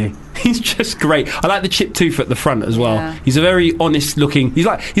 Absolutely. He's just great. I like the chipped tooth at the front as well. Yeah. He's a very honest looking. He's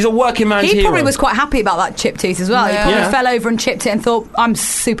a working man's He hero. probably was quite happy about that chipped tooth as well. Yeah. He probably Yeah. fell over and chipped it and thought, I'm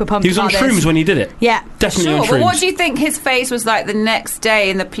super pumped He was on about shrooms this. when he did it. Yeah. Definitely Sure. on shrooms. Well, what do you think his face was like the next day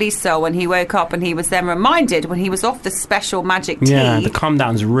in the police cell when he woke up and he was then reminded when he was off the special magic tea Yeah, the calm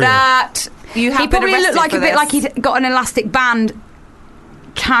down's real. that you have He been probably arrested looked like for a bit this? like he'd got an elastic band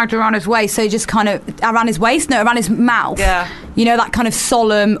carried around his waist, so just kind of around his waist, no, around his mouth. Yeah. You know, that kind of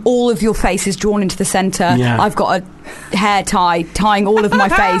solemn, all of your face is drawn into the centre. Yeah. I've got a hair tie tying all of my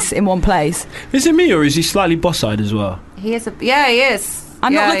face in one place. Is it me or is he slightly boss-eyed as well? He is. Yeah, he is.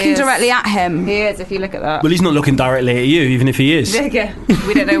 I'm Yeah, not he looking is. directly at him. He is. If you look at that. Well, he's not looking directly at you, even if he is. Yeah.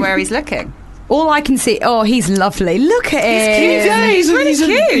 We don't know where he's looking. All I can see, he's lovely. Look at him. Yeah, he's really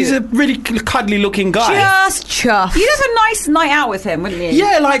cute. He's a really cuddly looking guy. Just chuffed. You'd have a nice night out with him, wouldn't you?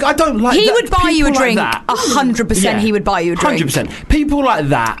 Yeah, like I don't like. He that. would buy you a People drink. Like that. 100% he would buy you a drink. 100%. People like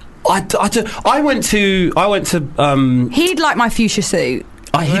that. I went to. He'd like my fuchsia suit.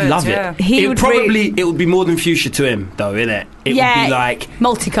 He'd would, love yeah. it. He it would probably it would be more than fuchsia to him, though, innit? It would be like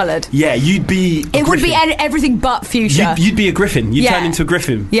multicoloured. you'd be. It would be everything but fuchsia. You'd be a griffin. You'd Yeah. turn into a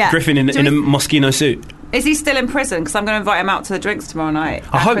griffin. Yeah. Griffin in a Moschino suit. Is he still in prison? Because I'm going to invite him out to the drinks tomorrow night.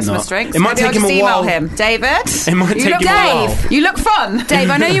 I hope Christmas not. drinks. It might Maybe take him I'll a just while. email him. David, It might take him a while. You look fun. Dave,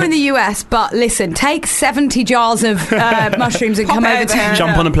 I know you're in the US, but listen, take 70 jars of mushrooms and Pop come over over to here.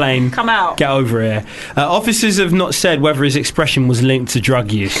 Jump on a plane. Come out. Get over here. Officers have not said whether his expression was linked to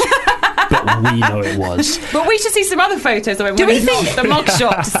drug use. But we know it was. But we should see some other photos of him. Do when we he's think- not the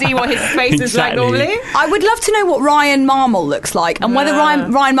mugshot to see what his face is like Exactly. normally? I would love to know what Ryan Marmol looks like, and whether Ryan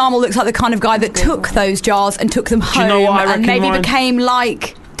Marmol looks like the kind of guy that took those jars and took them you home know what I and reckon, maybe Ryan? became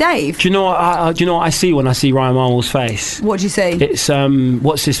like Dave. Do you know what? Do you know what I see when I see Ryan Marmol's face? What do you see? It's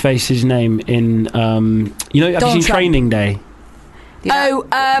what's his face's name in have you seen Donald Trump. Training Day? Oh,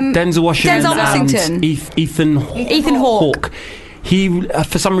 Denzel Washington. Denzel Washington. And Ethan Hawke. He,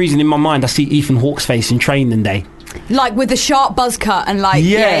 for some reason in my mind, I see Ethan Hawke's face in Training Day. Like with the sharp buzz cut and like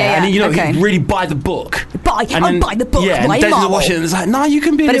And he, okay. he really by the book. Buy the book, Yeah, and Ryan Denzel Marmol. Washington's like, no, you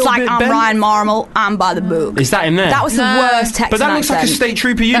can be. But a it's little like bit I'm Ben. Ryan Marmol, I'm by the book. Is that him there? That was the No. worst Texan But that looks like a accent. state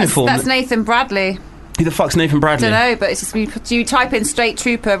trooper uniform. That's Nathan Bradley. Who the fuck's Nathan Bradley? I don't know, but it's just you type in State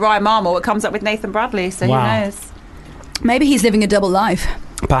Trooper Ryan Marmol, it comes up with Nathan Bradley. So Wow. who knows? Maybe he's living a double life.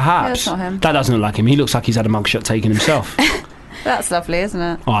 Perhaps. that's not him. That doesn't look like him. He looks like he's had a mugshot taken himself. That's lovely, isn't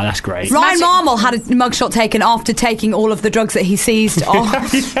it? Oh, that's great. Ryan Magic- Marmol had a mugshot taken after taking all of the drugs that he seized off.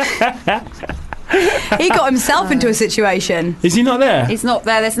 He got himself into a situation. Is he not there? He's not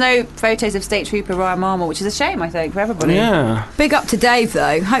there. There's no photos of State Trooper Ryan Marmol, which is a shame, I think, for everybody. Yeah. Big up to Dave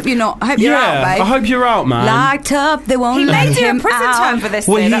though. Hope you're not. Hope you're out, babe. I hope you're out, man. Locked up, they won't He let may do a him prison out. term for this.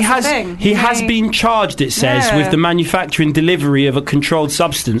 Well, thing, he that's the has. thing. He has been charged. It says Yeah. with the manufacture and delivery of a controlled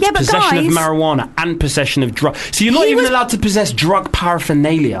substance, Yeah, but possession of guys- marijuana, and possession of drug. So you're not He even was- allowed to possess drug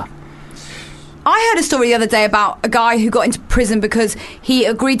paraphernalia. I heard a story the other day about a guy who got into prison because he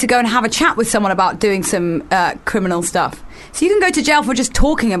agreed to go and have a chat with someone about doing some criminal stuff. So you can go to jail for just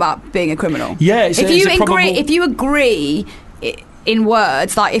talking about being a criminal. Yeah, it's if a- you it's a probable- if you agree in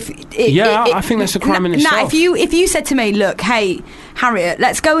words, like if I think that's a crime in itself. if you said to me, look, hey Harriet,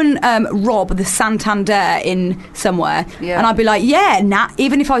 let's go and rob the Santander in somewhere, Yeah. and I'd be like, yeah, nah.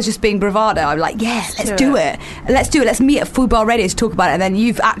 Even if I was just being bravado, I'd be like, yeah, let's do it. Let's meet at Fubar Radio to talk about it, and then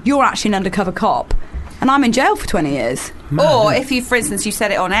you're actually an undercover cop, and I'm in jail for 20 years. Or if you, for instance, you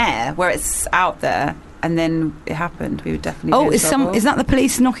said it on air where it's out there and then it happened, we would definitely. Oh, be in trouble. is that the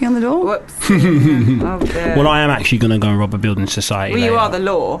police knocking on the door? Whoops. Oh, dear. Well, I am actually going to go and rob a building society. Well, you later. are the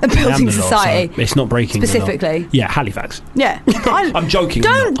law. A I am building the law, society. so it's not breaking the law. Specifically. Yeah, Halifax. Yeah, I'm joking.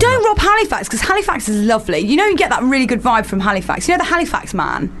 I'm Don't not. rob Halifax because Halifax is lovely. You know, you get that really good vibe from Halifax. You know the Halifax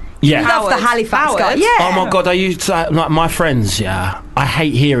man. Yeah. Love the Howard. Halifax guy. Howard? Yeah. Oh my god! I used to, like my friends. Yeah, I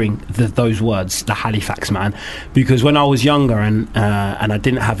hate hearing those words, the Halifax man, because when I was younger and I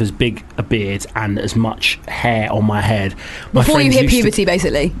didn't have as big a beard and as much hair on my head. My Before you friends hit used to- puberty,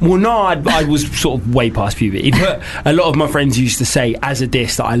 basically. Well, no, I was sort of way past puberty, but a lot of my friends used to say as a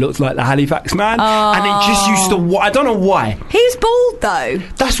diss that I looked like the Halifax man, and it just used to. I don't know why. He's bald though,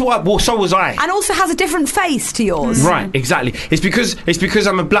 That's why. Well, so was I. and also has a different face to yours. Right, exactly. It's because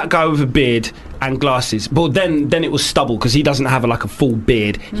I'm a black guy with a beard and glasses. But then it was stubble because he doesn't have like a full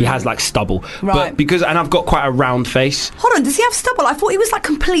beard. He has like stubble. Right. But and I've got quite a round face. Hold on, does he have stubble? I thought he was like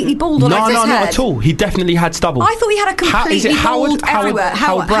completely bald on No, his not head. at all. He definitely had stubble. I thought he had a How- is it completely Howard- bald Howard- everywhere.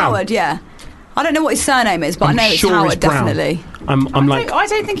 Howard Brown? Howard, yeah. I don't know what his surname is, but I'm I know it's sure Howard, it's Brown. definitely. I'm like. I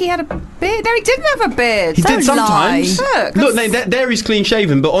don't think he had a beard. No, he didn't have a beard. He Don't did sometimes. lie. Look, there he's clean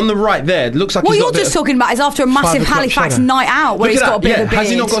shaven, but on the right there, it looks like What he's you're got a bit just of talking about is after a 5 massive o'clock Halifax shadow. night out where Look he's at got a that. bit Yeah, of a beard. has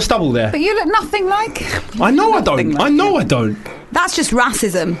he not got stubble there? But you look nothing like. I know I don't. Nothing like I know it. I don't. That's just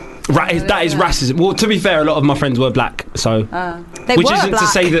racism. Right, that is racism. Well, to be fair, a lot of my friends were black, so They which were isn't black. to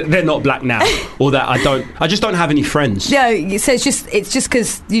say that they're not black now, or that I just don't have any friends. No, so it's just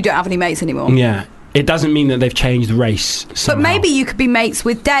because you don't have any mates anymore. Yeah, it doesn't mean that they've changed race. But Somehow. maybe you could be mates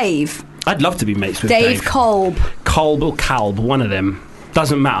with Dave. I'd love to be mates with Dave Kolb. Kolb or Kalb, one of them.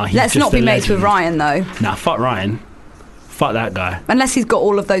 Doesn't matter. He's Let's just not be a mates with legend. Ryan though, Nah, fuck Ryan. Fuck that guy. unless he's got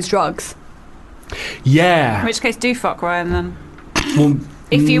all of those drugs. Yeah. In which case, do fuck Ryan then. Well,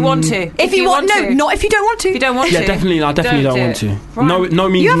 If you want to. If you want, no, to. not if you don't want to. If you don't want yeah, to. definitely. I definitely don't want do to. it. Right. No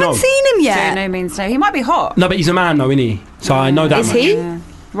means You haven't no. seen him So yet. no means no. He might be hot. No, but he's a man, though, isn't he? So I know that Is much. he? Yeah.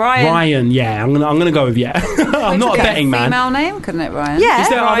 Ryan. Ryan, yeah, I'm gonna go with yeah. I'm not a Could betting a man. Female name, couldn't it, Ryan? Yeah. Is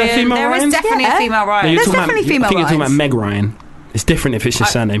there other Ryan. female There is Ryans? definitely Yeah. a female No, Ryan. you're There's talking definitely about, female I think you're talking about Ryans. Meg Ryan. It's different if it's his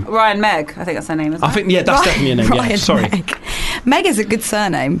surname. Ryan Meg. I think that's her name. Isn't I think yeah, that's definitely a name. Yeah, Ryan sorry, Meg. Meg is a good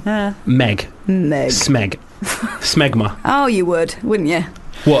surname. Meg, Meg. Smeg, Smegma. Oh, you would, wouldn't you?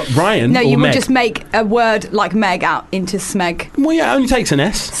 What Ryan? No, or you would Meg? just make a word like Meg out into Smeg. Well, yeah, it only takes an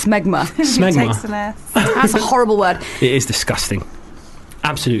S. Smegma. Takes Smegma. an S. That's a horrible word. It is disgusting.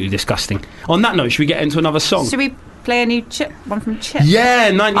 Absolutely disgusting. On that note, should we get into another song? Should we play a new one from Chip? Yeah,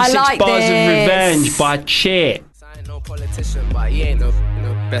 96 I like Bars this. of Revenge by Chip. I ain't no politician, but he ain't no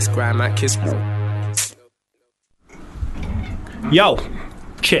best grandma kiss. Yo,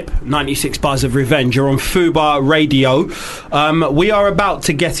 Chip, 96 Bars of Revenge. You're on Fubar Radio. We are about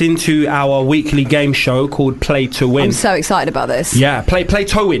to get into our weekly game show called Play to Win. I'm so excited about this. Yeah, play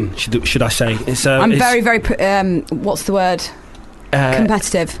to win, should I say. I'm very, very, what's the word?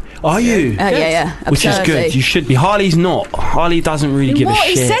 Competitive. Are you? Yeah. Which is absurdly. good. You should be. Harley's not. Harley doesn't really give a What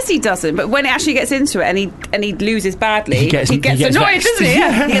shit. he says he doesn't, but when it actually gets into it and he loses badly, He gets annoyed, vexed. doesn't he?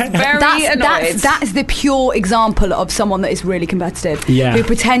 Yeah. He gets very annoyed. That's the pure example of someone that is really competitive. Yeah. Who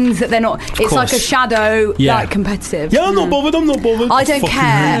pretends that they're not. It's course. like a shadow, Yeah. like competitive. Yeah, I'm not bothered. I don't Fucking care.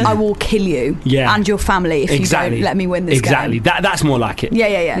 hell. I will kill you Yeah. and your family if you don't let me win this Exactly. game. That's more like it.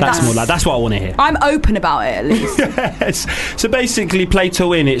 Yeah. That's more like. That's what I want to hear. I'm open about it at least. Yes. So basically, Play to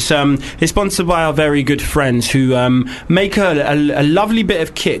Win. It's sponsored by our very good friends who make a lovely bit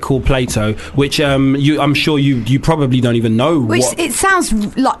of kit called Play-Doh, which I'm sure you probably don't even know. Which it sounds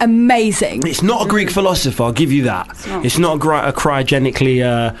like amazing. It's not a Greek philosopher. I'll give you that. It's not a cryogenically.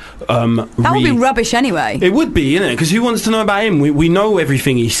 That would be rubbish anyway. It would be, innit? Because who wants to know about him? We know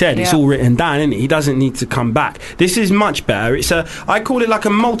everything he said. It's Yeah. all written down, innit? He doesn't need to come back. This is much better. I call it like a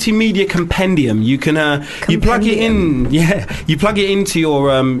multimedia compendium. You can you plug it in. Yeah, you plug it into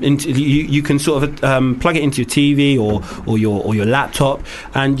your you can sort of plug it into your TV or your laptop,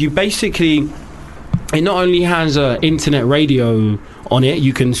 and you basically. It not only has internet radio on it,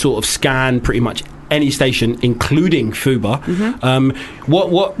 you can sort of scan pretty much any station, including Fubar.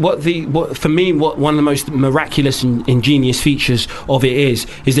 For me, one of the most miraculous and ingenious features of it is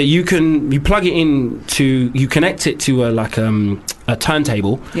that you plug it you connect it to a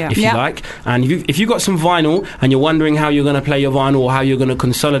turntable, if you like, and if you've got some vinyl and you're wondering how you're going to play your vinyl or how you're going to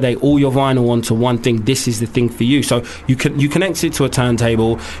consolidate all your vinyl onto one thing, this is the thing for you. So you connect it to a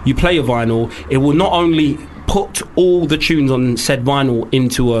turntable, you play your vinyl. It will not only put all the tunes on said vinyl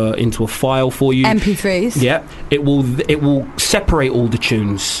into a file for you. MP3s. Yeah, it will separate all the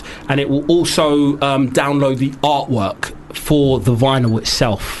tunes, and it will also download the artwork for the vinyl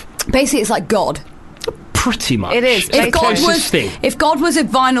itself. Basically, it's like God. Pretty much. It is. It's the closest thing. If God was a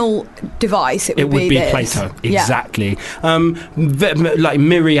vinyl device, it would be this. Play-Doh. Yeah. Exactly. Like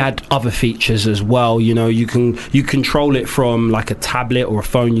myriad other features as well. You know, you control it from like a tablet or a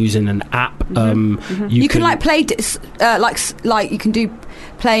phone using an app. You can like play like you can do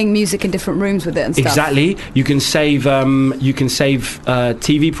playing music in different rooms with it and stuff. Exactly. You can save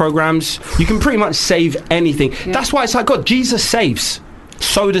TV programs. You can pretty much save anything. Yeah. That's why it's like God. Jesus saves.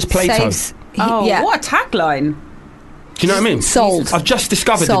 So does Play-Doh. Saves. Oh, what a tagline! Do you know what I mean? Sold. I've just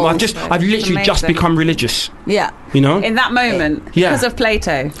discovered Sold. it. I've literally just Amazing. become religious. Yeah. You know? In that moment, Yeah. because of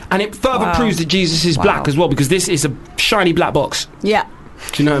Plato. And it further Wow. proves that Jesus is black as well, because this is a shiny black box. Yeah.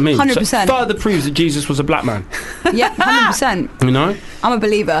 Do you know what I mean? 100%. So it further proves that Jesus was a black man. Yeah. 100%. You know? I'm a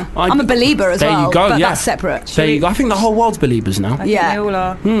believer. I- I'm a believer as There well. you go, But yeah. that's separate. There you go. I think the whole world's believers now. I think Yeah. they all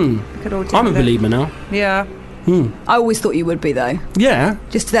are. We could all do I'm a with it. believer now. Yeah. I always thought you would be though. Yeah.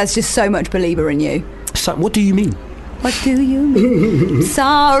 There's just so much believer in you. So, what do you mean? What do you mean?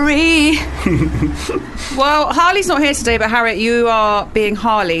 Sorry. Well, Harley's not here today, but Harriet, you are being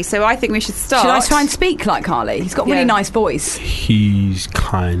Harley, so I think we should start. Should I try and speak like Harley? He's got a really Yeah. nice voice. He's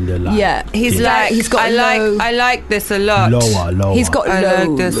kind of like... Yeah. He's like, he's got I like this a lot. Lower. He's got I low.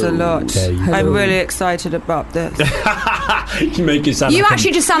 like this a lot. There you go. I'm really excited about this. You make it sound You like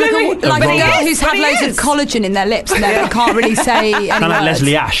actually just sound like Really? a But he girl is, who's but had he loads is. of collagen in their lips and they can't really say any Sound like words.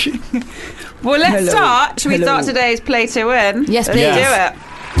 Leslie Ash. Well, let's Hello. start. Should we Hello. start today's Play to Win? Yes, Let's please. do it.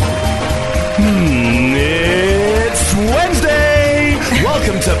 It's Wednesday!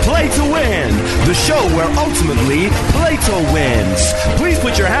 Welcome to Play to Win, the show where ultimately Play-Doh wins. Please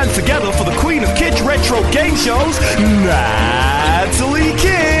put your hands together for the queen of kids retro game shows, Natalie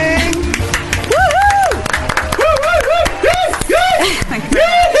King!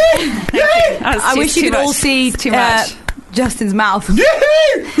 I wish you could all see Too much. Justin's mouth.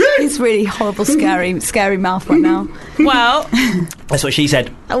 It's really horrible, scary mouth right now. Well, That's what she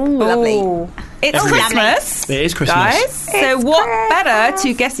said. Oh, lovely. it's Christmas. It is Christmas. Guys, so what better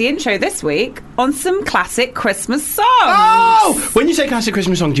to guess the intro this week on some classic Christmas songs? Oh! When you say classic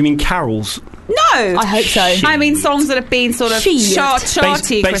Christmas song, do you mean carols? No! I hope so. I mean songs that have been sort of Shit.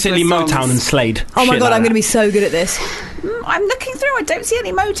 charty Basically Christmas Motown songs. and Slade. Oh my Shit god, like I'm going to that. be so good at this. I'm looking through, I don't see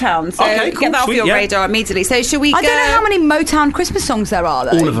any Motown, so Okay, cool, get that off sweet, your yeah. radar immediately. So should we I go... don't know how many Motown Christmas songs there are,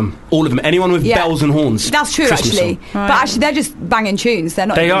 though. All of them. Anyone with Yeah. bells and horns. That's true, Christmas actually. song. But actually, they're just banging tunes. They're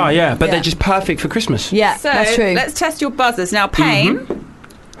not. They even- are, yeah, but they're just perfect for Christmas. Yeah, So that's true. let's test your buzzers. Now, Payne,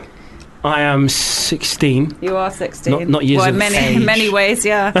 I am 16. You are 16. Not years well, of in age. many ways,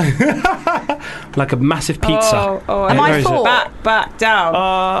 yeah. Like a massive pizza. Am I 4? Back down.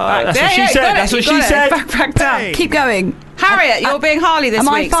 That's what she said. That's what she said. Back down. Keep going. Harriet, you're being Harley this am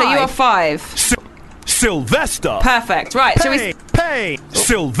I week, so you are 5? 5. Sylvester. Perfect. Right, shall we... Pay.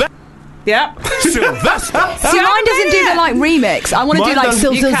 Sylvester. Yeah. Sylvester. See, mine doesn't do the like remix. I want to do Mine like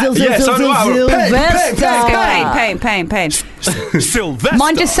doesn't- Sylvester. Pain. Sylvester.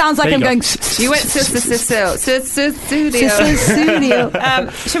 Mine just sounds like There I'm you going. You went studio. Studio.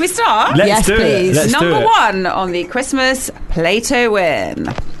 Shall we start? Let's Yes, do please. it. Let's do Number it. 1 on the Christmas Plato win.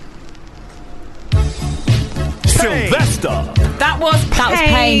 Sylvester. That was Pain. That was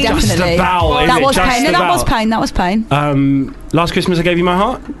Pain, Just definitely. about, That innit? was Just Pain. No, that was about. Pain. That was Pain. Last Christmas I Gave You My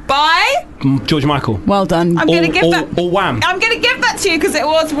Heart. Bye. George Michael. Well done. I'm going to give that... Or Wham. I'm going to give that to you because it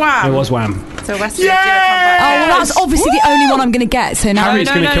was Wham. It was Wham. So Western Oh, well, that's obviously the only one I'm going to get. So now,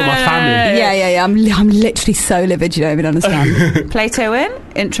 Harriet's going to kill my family. yeah. I'm literally so livid. You don't even understand. Plato in.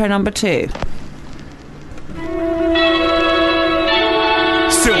 Intro number 2.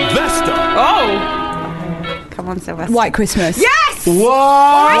 Sylvester. Oh. Come on, Sylvester. White Christmas. Yes! What?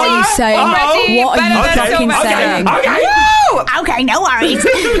 What are you saying? Already What are you better than fucking Sylvester. saying? Woo! Okay, no worries.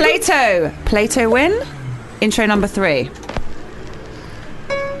 Plato win. Intro number 3.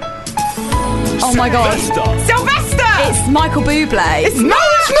 Oh my god. Sylvester! It's Michael Bublé. No, it's not.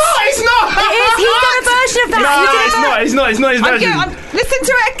 It's not. It is. He's done a version of that. No, He did it's a ver- not. It's not. It's not his version. Listen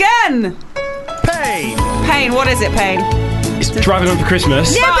to it again. Pain. Pain, what is it, Pain? It's Driving Home for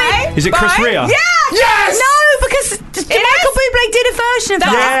Christmas. Yeah, Bye. but Is it Chris Bye. Rea? Yeah! Yes! no, because Michael Bublé did a version of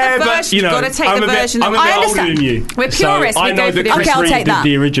That's that. the but version. you know, You've got to take I'm the a bit, version I'm of a bit I older understand. than you. We're so purists, we I go know for that the Chris Okay, I'll Rea take did that.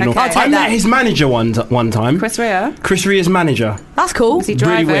 the original. Okay. I'll take I met that. his manager one time. Chris Rea. Chris Rea's manager. That's cool. Was he Really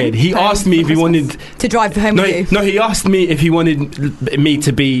driving? weird. He home asked me for if he Christmas? wanted. To drive home No, with you. no, he asked me if he wanted me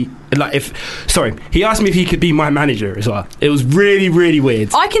to be like if. Sorry, he asked me if he could be my manager as well. It was really, really weird.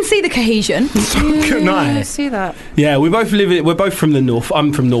 I can see the cohesion. Good I night. see that. Yeah, we both live. We're both from the north.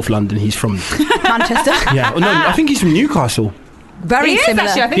 I'm from North London. He's from. Manchester. Yeah, no, I think he's from Newcastle. Very He is, similar.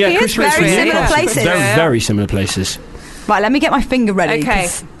 actually. I think Yeah, he Chris is Rea's very from similar Newcastle. places. Very, Yeah. very similar places. Right, let me get my finger ready. Okay.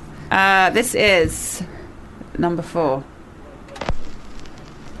 'cause- This is number 4.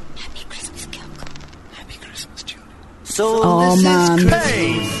 Oh man,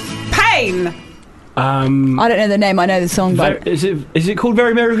 Pain! I don't know the name. I know the song, but Is it called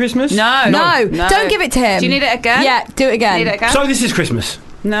Very Merry Christmas? No. no, don't give it to him. Do you need it again? Yeah, do it again. Need it again? So this is Christmas.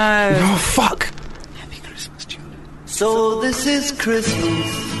 No. Oh fuck! So this is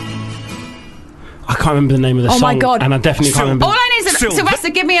Christmas. I can't remember the name of the Oh song. my God. And I definitely can't remember. All I need is Sylvester,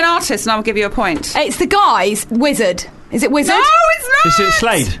 give me an artist and I'll give you a point. It's the guys. Wizard. Is it Wizard? No, it's not! Is it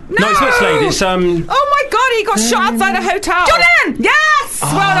Slade? No, it's not Slade. It's Oh my god, he got shot outside a hotel. John Lennon! Yes!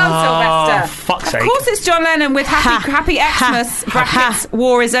 Well done, Sylvester. fuck's Of sake. course it's John Lennon with Happy Xmas, brackets,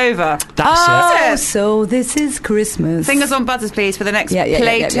 War is over. That's Oh, it. so this is Christmas. Fingers on buzzers, please, for the next Yeah,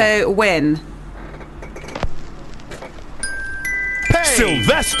 Plato win.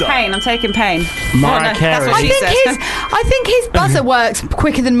 Sylvester. Pain, I'm taking Pain. Mariah Oh, no, Carey. that's what I she think said. I think his buzzer works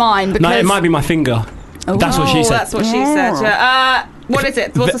quicker than mine because No, it might be my finger. That's what she said. That's what she said. Yeah. What is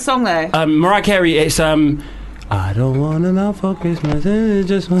it? What's the song though? Mariah Carey. It's I don't want enough for Christmas. It's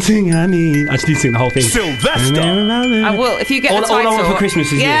just one thing I need. I just need to sing the whole thing. Sylvester. I will if you get all, the title. all I want for Christmas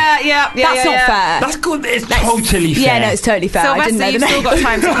is you. Yeah. that's not fair. That's good. It's totally fair. Yeah, no, it's totally fair. I didn't Sylvester, know you've the still name. got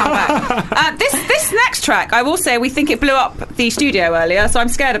time to come back. This next track, I will say, we think it blew up the studio earlier, so I'm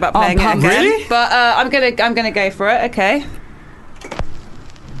scared about playing it punk. again. Really? But I'm gonna go for it. Okay.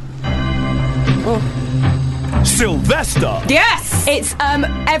 Sylvester. Yes. It's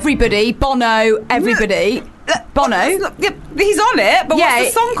everybody, Bono, everybody. Bono? Yeah, he's on it, but Yeah,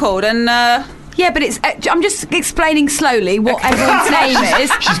 what's the song called? And Yeah, but it's. I'm just explaining slowly what everyone's name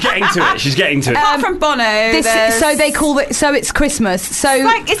is. She's getting to it. She's getting to it. apart from Bono, So they call it. So it's Christmas. So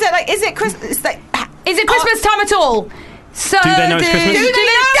is it Christmas? It's like, is it Christmas time at all? So Do they know it's Christmas? do they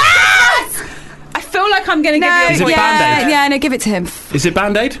know? Yes! I feel like I'm going to give you a Is it point. Band-Aid? yeah, no, give it to him. Is it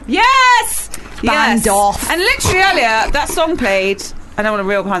Band-Aid? Yes! Band yes. off. And literally earlier, that song played. I don't want to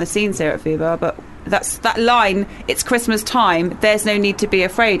reel behind the scenes here at FUBAR, but that line, it's Christmas time, there's no need to be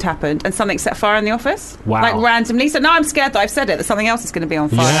afraid, happened, and something set fire in the office. Wow. Like randomly. So now I'm scared that I've said it, that something else is going to be on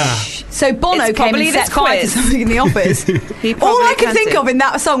fire. Yeah. So Bono It's came probably and set this fire to quiz. something in the office. He All probably I could can think do. of in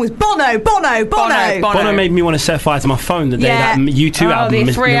that song was Bono. Bono. Bono made me want to set fire to my phone the day Yeah. that U2 Oh, album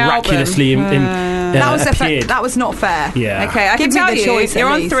the Free miraculously That was appeared. that was not fair. Yeah. Okay, I Give can me tell the you, choice, you're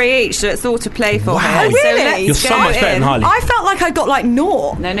at on least. 3 each, so it's all to play for Wow. here. Oh, really? So let's You're so go much better than in. Harley. I felt like I got like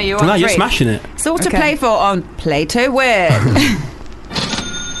naught. No, you're on No, 3. you're smashing it. It's all to Okay. play for on Plato Win.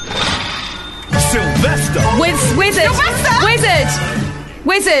 Sylvester.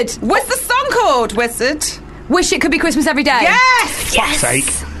 Wizard. What's the song called? Wizard. Wish it could be Christmas every day. Yes. Fuck's sake.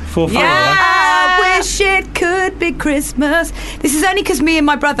 4-5. I wish it could be Christmas. This is only because me and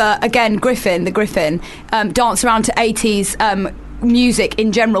my brother, again, the Griffin, dance around to 80s music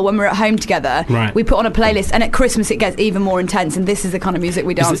in general when we're at home together. Right. We put on a playlist, and at Christmas it gets even more intense, and this is the kind of music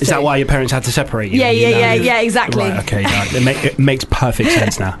we dance to. Is that why your parents had to separate you? Yeah, exactly. Right, okay, it makes perfect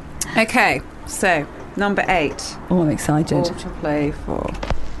sense now. Okay, so number 8. Oh, I'm excited. All to play for.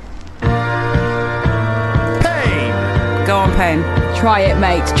 Pain. Go on, Payne. Try it,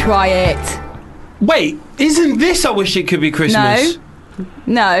 mate. Try it. Wait, isn't this I Wish It Could Be Christmas?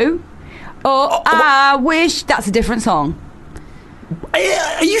 No. I wish... That's a different song.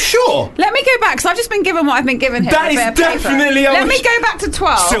 Are you sure? Let me go back, because I've just been given what I've been given here. That is definitely Let me go back to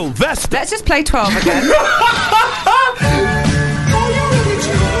 12. Sylvester. Let's just play 12 again.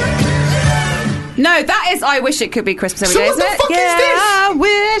 No, that is I Wish It Could Be Christmas Every Day, what the isn't it? fuck is this? I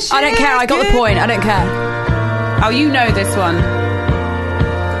wish I don't care. I got the point. I don't care. Oh, you know this one.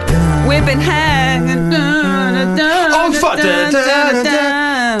 We've been hanging. Oh, fuck.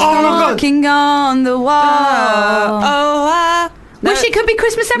 Oh, my God. Walking on the wall. Wish it could be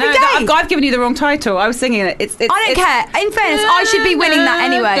Christmas every day. I've given you the wrong title. I was singing it. I don't care. In fairness, I should be winning that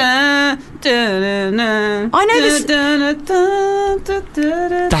anyway. I know this.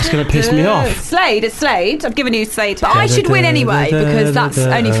 That's going to piss me off. Slade. It's Slade. I've given you Slade. But I should win anyway because that's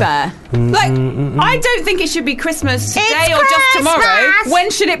only fair. Like, I don't think it should be Christmas today or just tomorrow.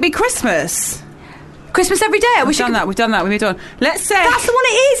 When should it be Christmas? Christmas every day. We've done that. We've moved on. Let's say that's the one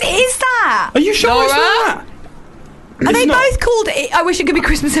it is. It is that. Are you sure Laura? it's not that? Are they both called I Wish It Could Be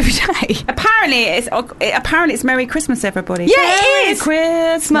Christmas Every Day? Apparently it's Merry Christmas, everybody. Yeah, it is.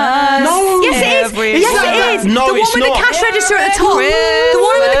 Christmas. No. Yes, it is. Yes, it is. No, the one it's with not. the cash register at the top. The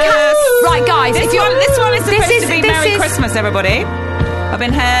one with the cash. Right, guys. This one is supposed to be Merry Christmas, everybody. I've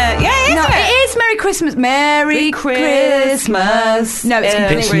been here. Yeah, no, it is Merry Christmas. Merry Christmas. No, it's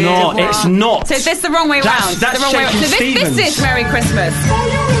completely not. It's not. So this the wrong way round. That's the wrong way round. So this is Merry Christmas.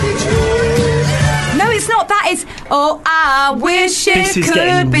 No, it's not. That is. Oh, I wish This it is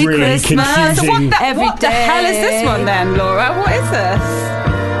getting could be really Christmas. confusing. So what Every the hell is this one then, Laura? What is this?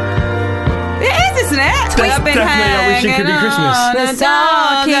 It is, isn't it? That's definitely I Wish It Could Be Christmas.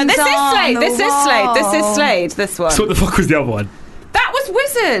 This is Slade. This one. So what the fuck was the other one? That was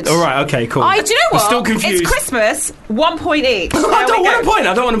Wizard. All right, okay, cool. Do you know what? I'm still confused. It's Christmas. 1 point each. I don't want a point.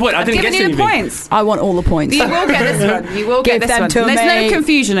 I didn't Giving get you the anything. points. I want all the points. You will get this one. You will get Give this them one. to There's me. no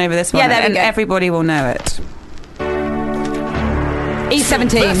confusion over this one. Yeah, there we and go. everybody will know it.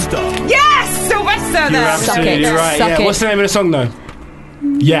 E17. Yes, Sylvester. You're There. absolutely Suck it. right. Suck Yeah. it. What's the name of the song though?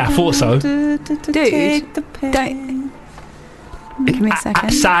 Yeah, I thought so. Dude, don't. Give me a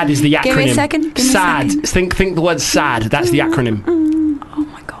second. SAD is the acronym. Give me a second. Give me a SAD. second. Think the word SAD. That's the acronym. Oh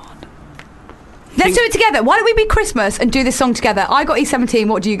my god. Let's do it together. Why don't we be Christmas and do this song together? I got E17.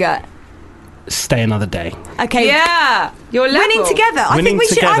 What do you get? Stay Another Day. Okay. Yeah, you're level. Winning together. I Winning think we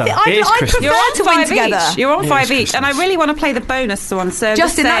should. together. It is I Christmas. You're prefer on to win 5 together. each. You're on It 5 is each, and I Christmas. really want to play the bonus one. So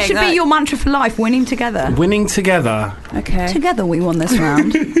Justin, that should be your your mantra for life. Winning together. Winning together. okay. Together we won this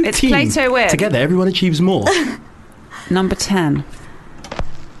round. It's Team. Plato win. Together, everyone achieves more. Number 10.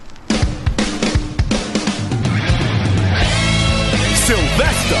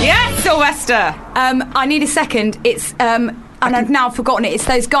 Sylvester. Yes, Sylvester. I need a second. It's and I've now forgotten it. It's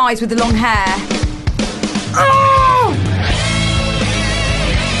those guys with the long hair. Oh!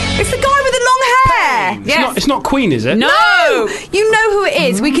 It's the guy with the long hair. Yes. It's not Queen, is it? No. You know who it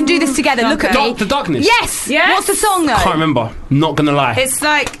is. We can do this together. Look at me. The Darkness. Yes. Yes. What's the song though? Can't remember. Not gonna lie. It's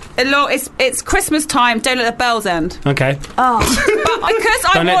like it's Christmas time. Don't let the bells end. Okay. Oh. But because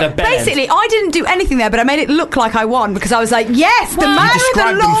I Don't let want, the bell end. Basically, I didn't do anything there, but I made it look like I won because I was like, yes, the man with the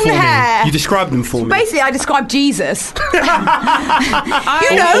Describe them long for hair. me. You described them for me. Basically, I described Jesus. Or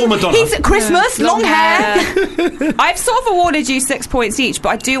Madonna. He's at Christmas, long hair. I've sort of awarded you 6 points each, but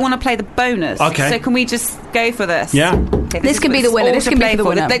I do want to play the bonus. Okay. So can we just go for this? Yeah. Okay, This is can be the what's winner. all This to can be play the for.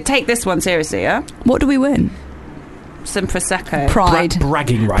 winner. Take this one seriously, yeah? What do we win? Some Prosecco. Pride.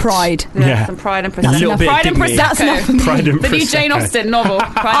 Bragging rights. Pride. Yeah. Some Pride and A little Prosecco. bit Pride and dignity. Prosecco. That's not for me. Pride and The new Jane Prosecco. Austen novel.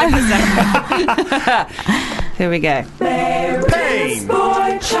 Pride and Prosecco. Here we go. Pain.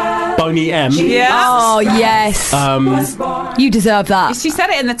 Boney M. Yeah. Oh, yes. You deserve that. She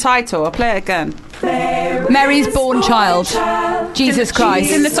said it in the title. I'll play it again. Mary's born child. Jesus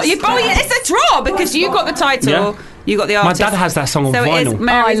Christ. In the it's a draw because you got the title. Yeah. You got the My artist. dad has that song on So it is vinyl.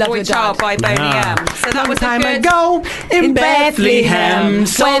 Mary's love Boy your Child dad. by Boney Yeah. M. So that was a Time good... ago in Bethlehem,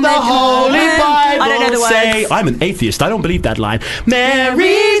 so when the Holy Bible I don't know the words. say. I'm an atheist. I don't believe that line.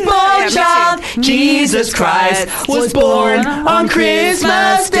 Mary's born child, Jesus Christ, was born on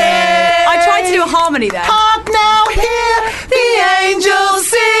Christmas Day. I tried to do a harmony there. Hark now, hear the angels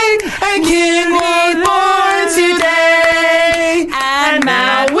sing, a king was born today, and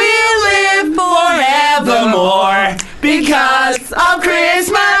now we'll live forevermore because of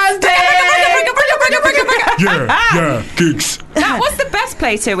Christmas Day. Yeah, gigs. That was the best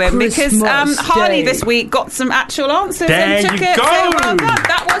play to win because Harley this week got some actual answers and took it. Go. So well done.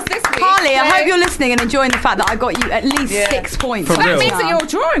 That was this week. Harley, I hope you're listening and enjoying the fact that I got you at least 6 points. For That real. means that you're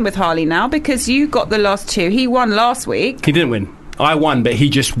drawing with Harley now because you got the last 2. He won last week. He didn't win. I won, but he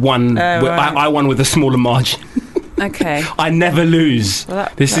just won. right. I won with a smaller margin. Okay. I never lose. Well,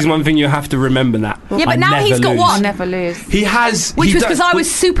 this is one thing you have to remember. That. Yeah, but I now never he's got lose. one. Never lose. He has. Which he was does- because I was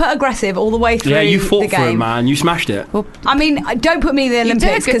super aggressive all the way through Yeah, you the fought for game. it, man. You smashed it. I mean, don't put me in the did a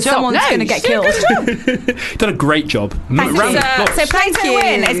Olympics good because job. someone's No, going to you get did a killed. good Done a great job. Thank Round you. of applause. So Play to you.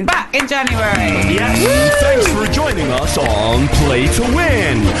 Win is back in January. Yes. Thanks for joining us on Play to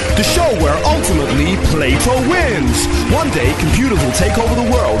Win, the show where ultimately Plato wins. One day, computers will take over the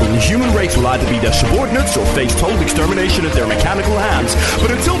world, and the human race will either be their subordinates or face total extermination at their mechanical hands.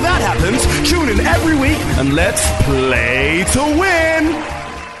 But until that happens, tune in every week and let's play to win.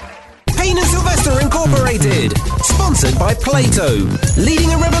 Payne and Sylvester Incorporated. Sponsored by Plato.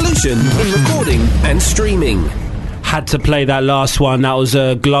 Leading a revolution in recording and streaming. Had to play that last one. That was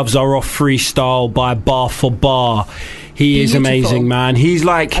Gloves Are Off freestyle by Bar for Bar. He is Beautiful. amazing, man. He's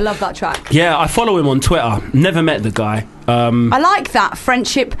like... I love that track. Yeah, I follow him on Twitter. Never met the guy. I like that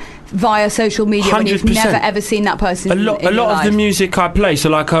friendship via social media when you've 100%. never ever seen that person. A lot in your of the life. music I play. So,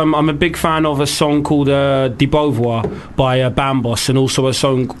 like, I'm a big fan of a song called "De Beauvoir" by Bambos, and also a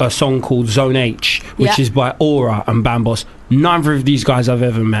song called "Zone H," which Yeah. is by Aura and Bambos. Neither of these guys I've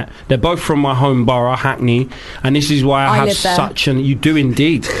ever met. They're both from my home borough, Hackney, and this is why I have live there. such an. You do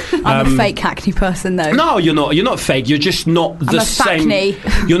indeed. I'm a fake Hackney person, though. No, you're not. You're not fake. You're just not the a same.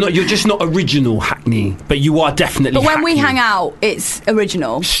 Fackney. You're just not original Hackney, but you are definitely. But when we Hackney. hang out, it's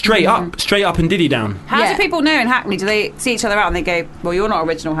original. straight up and diddy down. How Yeah. do people know in Hackney? Do they see each other out and they go, well, you're not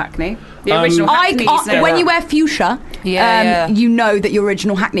original Hackney? The original Hackney. When you wear fuchsia, Yeah. you know that you're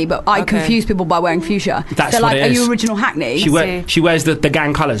original Hackney. But I Okay. confuse people by wearing fuchsia. That's They're what like, it "Are is. you original Hackney?" She wears the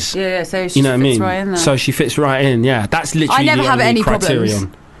gang colours. Yeah, so she You know what I fits mean? right in there. So she fits right in. Yeah, that's literally. I never the have only any criterion.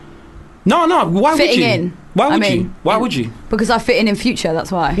 problems. No. Why Fitting would you? in. Why would I you? mean, Why would you? Because I fit in future. That's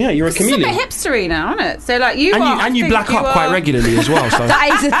why. Yeah, you're a It's a chameleon. bit hipstery now, isn't it? So like you and are, you I you think black you up are- quite regularly as well. So That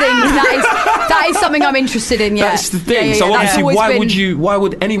is a thing. That is something I'm interested in. Yeah, that's the thing. Yeah, So that's obviously, always why been- would you? Why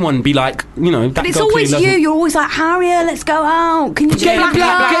would anyone be like, that But it's girl always clearly you. doesn't- You're always like, Harriet, let's go out. Can you Get your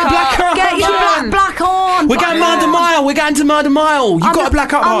black on. Get your black on. We're going Murder Mile. We're going to Murder Mile. You got a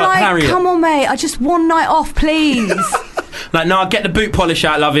black up, I'm like, Harriet. come on, mate. I just one night off, please. Like, no, get the boot polish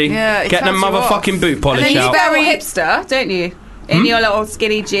out, lovey. Yeah, it get the tells you motherfucking off. boot And polish then you out. go very hipster, don't you? In your little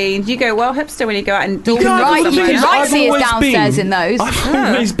skinny jeans, you go well hipster when you go out and do You can Because right I've see us always downstairs been- in those.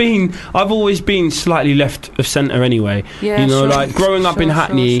 I've always been slightly left of centre anyway. Yeah, you know, sure, like growing up in sure,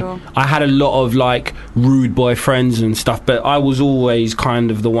 Hackney, sure. I had a lot of like rude boy friends and stuff, but I was always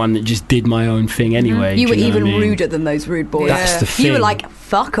kind of the one that just did my own thing anyway. You do were know even what I mean? ruder than those rude boys. That's the thing. You were like,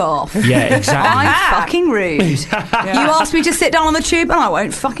 fuck off. Yeah, exactly. I'm fucking rude. You asked me to sit down on the tube and I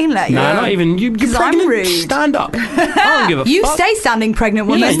won't fucking let you. No, not even. You're 'Cause I'm pregnant. rude. Stand up. I don't give a You fuck. stay standing pregnant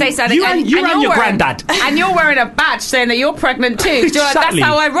woman. Yeah. stay standing. You and you're your wearing- granddad. And you're wearing a badge saying that you're pregnant too. You're like, Exactly.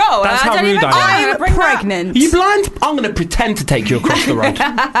 that's how I roll. That's I how don't rude even I am. care. I'm Bring that. pregnant. Are you blind? I'm going to pretend to take you across the road.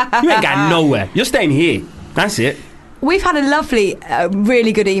 You ain't going nowhere. You're staying here. That's it. We've had a lovely,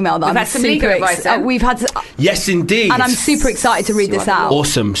 really good email that We've I'm had some super legal advice, then. we've had, Yes, indeed. and I'm super excited to read this out.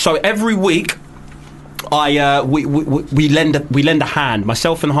 Awesome. So every week, we lend a hand.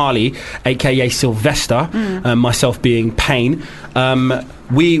 Myself and Harley, aka Sylvester, myself being Payne.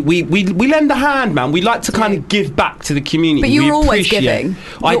 We lend a hand, man. We like to kind of give back to the community. But you're We always appreciate- giving.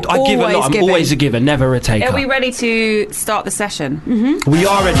 I You're give a always lot. I'm giving. always a giver, never a taker. Are we ready to start the session? We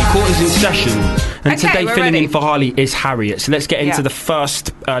are ready. Quarters in session. And Okay, today we're filling ready. in for Harley is Harriet. So let's get into Yeah. the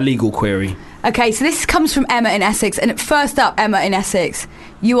first legal query. Okay, so this comes from Emma in Essex. And first up, Emma in Essex,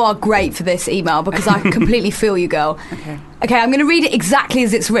 you are great for this email because I completely feel you, girl. Okay, I'm going to read it exactly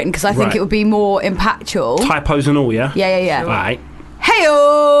as it's written because I think Right. it would be more impactful. Typos and all, yeah? Yeah. All right.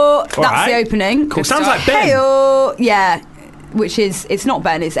 Hey-oh! That's right. the opening. Cool. Sounds like Ben. Hey-oh! Yeah. Which is, it's not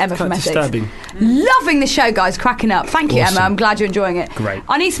Ben, it's Emma from Quite Essex. disturbing. Loving the show, guys. Cracking up. Thank you, Awesome. Emma. I'm glad you're enjoying it. Great.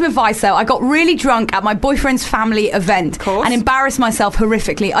 I need some advice, though. I got really drunk at my boyfriend's family event Course. and embarrassed myself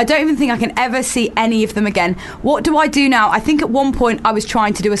horrifically. I don't even think I can ever see any of them again. What do I do now? I think at one point I was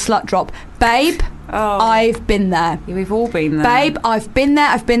trying to do a slut drop. Babe, I've been there. Yeah, we've all been there. Babe, I've been there.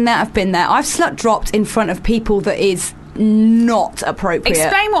 I've slut dropped in front of people that is not appropriate.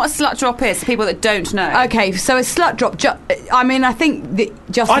 Explain what a slut drop is to people that don't know. Okay, so a slut drop. I think that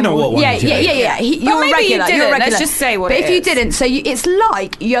Justin. I know what one is. Yeah. You're a regular. You you're a regular. Let's just say what. But it if you is. didn't, so it's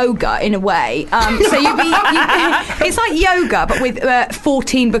like yoga in a way. So it's like yoga, but with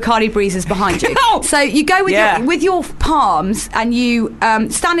 14 Bacardi breezes behind you. Oh! So you go with your palms, and you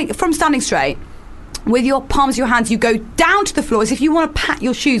standing straight. With your palms of your hands, you go down to the floor as if you want to pat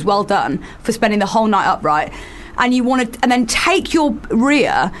your shoes. Well done for spending the whole night upright. And you want to, and then take your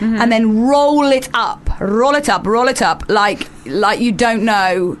rear and then roll it up, like you don't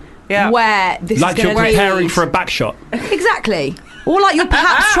know where this is going to lead. Like you're preparing for a back shot. Exactly. Or like you're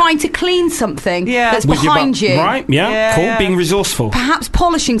perhaps trying to clean something that's with behind you. Right, cool. Being resourceful. Perhaps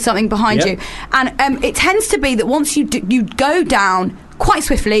polishing something behind you. And it tends to be that once you go down quite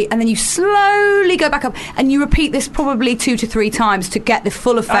swiftly, and then you slowly go back up, and you repeat this probably 2 to 3 times to get the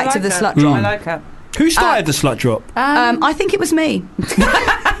full effect of the slut drop. I like it. Who started the slut drop? I think it was me.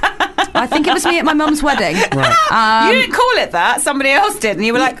 I think it was me at my mum's wedding. Right. You didn't call it that. Somebody else did, and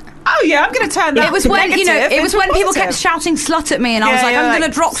you were like, "Oh yeah, I'm going to turn that." It was when people kept shouting "slut" at me, and I was like, "I'm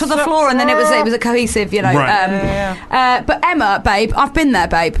going to drop to the floor," and then it was a cohesive, Right. But Emma, babe, I've been there,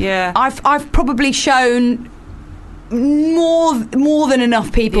 babe. Yeah. I've probably shown more than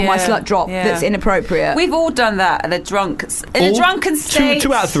enough people my slut drop that's inappropriate. We've all done that at a drunken state.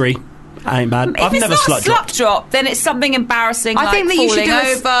 2 out of 3. Ain't bad. If I've it's never not a slut dropped. slut drop, then it's something embarrassing. I like think that you should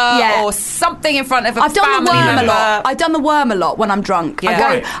falling do over or something in front of a I've done family the worm member. a lot. I've done the worm a lot when I'm drunk.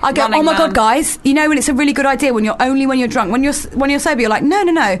 Yeah. I go, Running oh my Man. god, guys! You know when it's a really good idea when you're drunk. When you're sober, you're like,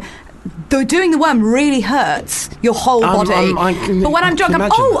 no. Doing the worm really hurts your whole body. But when I'm drunk,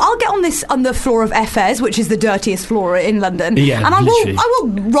 I'll get on the floor of Efes, which is the dirtiest floor in London, and I will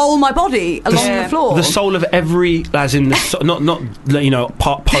roll my body along the floor. The soul of every, as in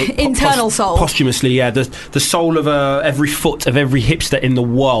internal soul. Posthumously, the soul of every foot of every hipster in the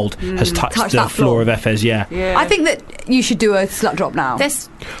world has touched the floor of Efes. Yeah. I think that you should do a slut drop now.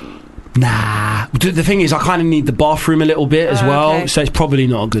 Nah. The thing is, I kind of need the bathroom a little bit as well, so it's probably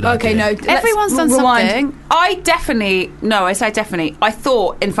not a good idea. Okay, no. Everyone's done rewind. something. I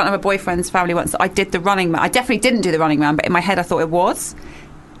thought in front of a boyfriend's family once that I did the Running Man. I definitely didn't do the Running Man, but in my head I thought it was.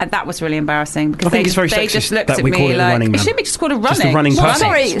 And that was really embarrassing because I think it's very they sexist just looked that at we me call it like, the Running Man. it should be just called a running. Just a running person.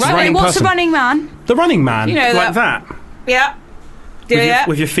 Sorry, Running what's person. a running man? The Running Man, You know like that. Yeah.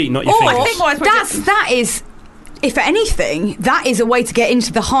 With your feet, not your fingers. That is, if anything, that is a way to get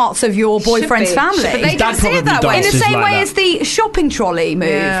into the hearts of your boyfriend's family. But they His dad don't see it that probably way. In the dances same like way that. as the shopping trolley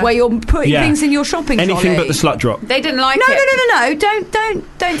move, where you're putting things in your shopping trolley. Anything but the slut drop. They didn't like No, it. don't take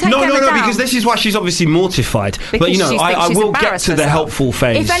Emma down. Because this is why she's obviously mortified. Because But she I thinks she's will get embarrassed to the herself. helpful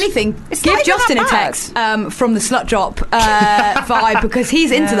phase. If anything, It's give not even Justin a that bad. text from the slut drop vibe because he's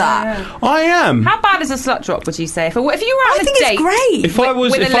into that. I am. How bad is a slut drop, would you say? If you were I on a think date, it's great. If I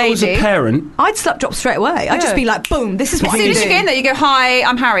was a lady. parent, I'd slut drop straight away. I'd just be like, boom, this is what as I soon can as do. you get in there, you go, "Hi,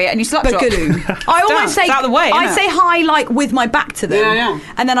 I'm Harriet," and you slut But drop. good. I always say, it's out of the way, I isn't say it? hi like with my back to them,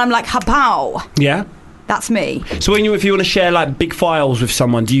 and then I'm like, hapow. yeah. That's me. So if you want to share like big files with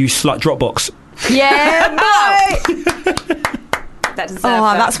someone, do you use slut Dropbox? Yeah, boy. That deserves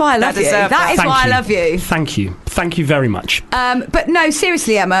That's why I love you. That is Thank why I you. love you. Thank you very much. But no,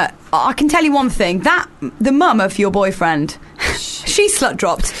 seriously, Emma, I can tell you one thing. That the mum of your boyfriend, she's slut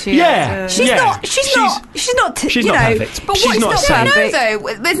dropped. She's not. She's not. She's not perfect. But She's what's not not saying- perfect?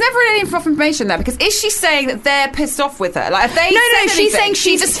 though, there's never any information there because is she saying that they're pissed off with her? Like, if they No, said she's anything, saying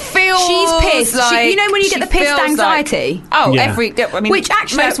she just feels she's pissed. Like You know when you get she the pissed feels anxiety? Like, Which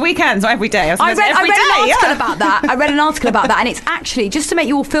actually- most weekends, not every day. I read an article about that. I read an article about that, and it's actually just to make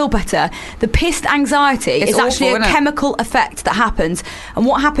you all feel better. The pissed anxiety It's is actually awful, a isn't it? chemical effect that happens, and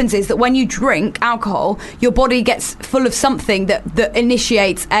what happens is that when you drink alcohol, your body gets full of something that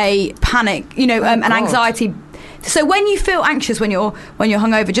initiates a panic, an anxiety. So when you feel anxious when you're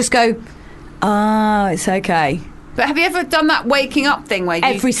hungover, just go, it's okay. But have you ever done that waking up thing where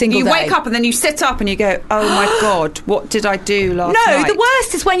Every single you day. wake up and then you sit up and you go, "Oh my god, what did I do last No, night?" the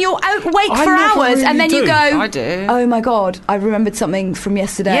worst is when you're awake I for never hours really and then you do. go, I do. oh my god, I remembered something from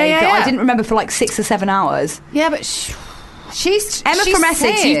yesterday Yeah, that I yeah. didn't remember for like 6 or 7 hours. Yeah, but she's Emma from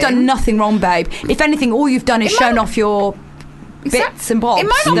Essex, you've done nothing wrong, babe. If anything, all you've done is shown off your bits and bobs. It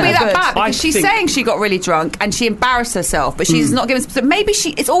might not No. be that Good. bad because I she's think- saying she got really drunk and she embarrassed herself, but she's not giving. So maybe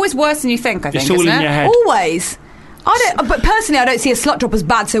it's always worse than you think. I think It's all isn't in it? your head. Always. But personally, I don't see a slut drop as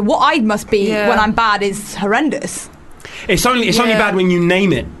bad. So what I must be when I'm bad is horrendous. It's only bad when you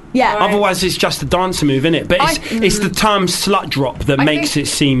name it. Yeah. Otherwise, it's just a dance move, isn't it? But it's the term slut drop that makes it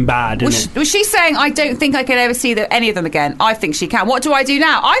seem bad, isn't it? Was she saying, I don't think I can ever see any of them again? I think she can. What do I do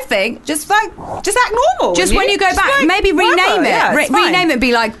now? I think just act normal. Just when you go back, maybe rename it. Yeah, Rename it and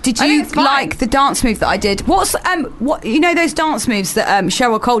be like, did you like the dance move that I did? What's what you know those dance moves that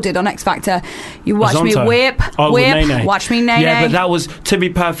Cheryl Cole did on X Factor? You watch me whip, watch me nay. Yeah, but that was, to be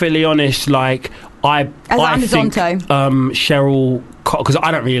perfectly honest, like I think Cheryl, because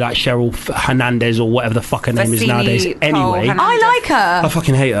I don't really like Cheryl Hernandez or whatever the fuck her name is nowadays. Anyway, I like her. I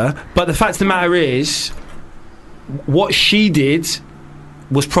fucking hate her. But the fact of the matter is, what she did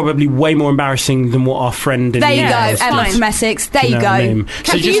was probably way more embarrassing than what our friend. There you go, Emma from Essex. There you go. I mean?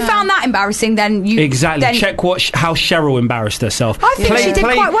 So if you found that embarrassing, then you exactly check how Cheryl embarrassed herself. I think she did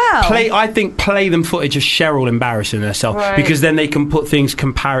quite well. Play them footage of Cheryl embarrassing herself, because then they can put things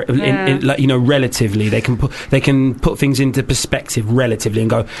relatively. They can put things into perspective relatively and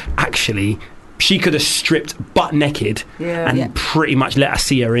go, actually, she could have stripped butt naked and pretty much let us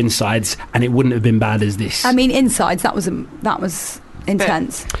see her insides, and it wouldn't have been bad as this. I mean, insides. That was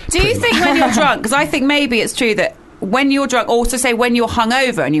intense. Do you think when you're drunk, because I think maybe it's true that when you're drunk, or to say when you're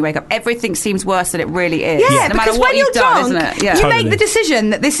hungover and you wake up, everything seems worse than it really is. Yeah, no because when you're drunk, you Totally. make the decision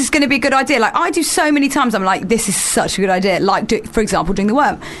that this is going to be a good idea. Like I do so many times, I'm like, this is such a good idea. Like, for example, doing the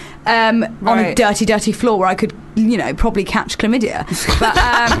worm on a dirty floor where I could, probably catch chlamydia. But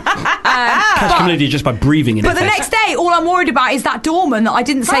catch chlamydia just by breathing in it. But the next day, all I'm worried about is that doorman that I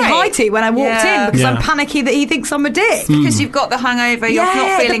didn't say hi to when I walked in, because I'm panicky that he thinks I'm a dick. Because you've got the hangover, you're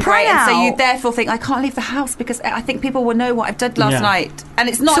not feeling great, and so you therefore think, I can't leave the house because I think people will know what I've done last night. And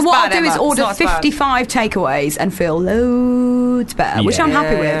it's not so as what bad, I'll do is order 55 takeaways and feel loads better, which I'm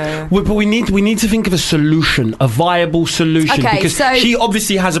happy with. But we need to think of a solution, a viable solution, because she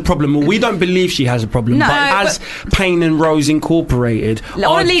obviously has a problem. Well, we don't believe she has a problem, but as Payne and Rose Incorporated, on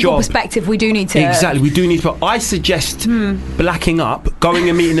a legal perspective, we do need to. Exactly, we do need to. I suggest blacking up, going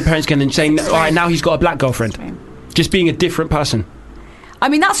and meeting the parents again and saying, all right, now he's got a black girlfriend. Just being a different person. I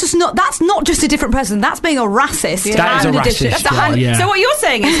mean, that's not just a different person. That's being a racist. Yeah. That is a racist. So what you're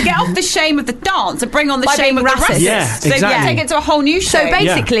saying is get off the shame of the dance and bring on the shame of the racist. Yeah, exactly. So take it to a whole new shame. So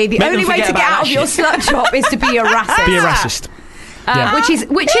basically, the only way to get out of your slut drop is to be a racist. Be a racist.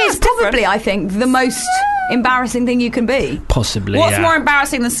 Which is probably, I think, the most embarrassing thing you can be. Possibly. What's more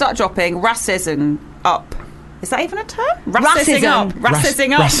embarrassing than slut dropping? Racism up. Is that even a term? Racism up.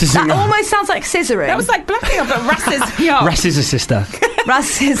 Racism up. That almost sounds like scissoring. That was like blacking up, but racism up. Rass is a sister.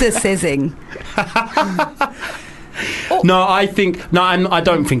 Rass is a sizzing. No, I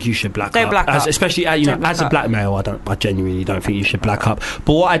don't think you should black up. Especially as a black male, I genuinely don't think you should black up.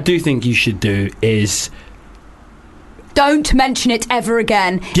 But what I do think you should do is don't mention it ever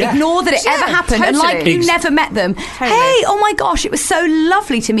again. Ignore that it ever happened, and like you never met them. Hey, oh my gosh, it was so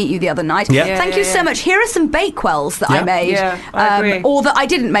lovely to meet you the other night. Thank you so much. Here are some Bakewells that I made, I agree. or that I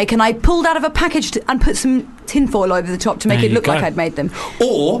didn't make, and I pulled out of a package and put some tinfoil over the top to make it look like I'd made them.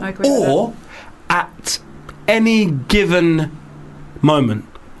 Or at any given moment,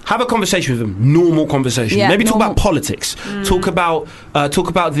 have a conversation with them. Normal conversation. Maybe talk about politics. Talk about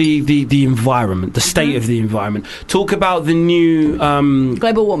the environment, the state of the environment. Talk about the new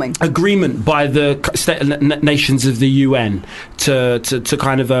global warming agreement by the nations of the UN to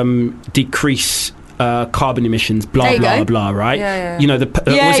kind of decrease carbon emissions. Blah blah blah. Right? You know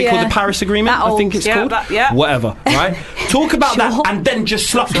what's it called? The Paris Agreement. I think it's called. Whatever. Right? Talk about that, and then just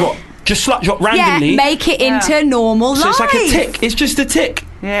slut drop. Just slut drop randomly. Make it into normal life. So it's like a tick. It's just a tick.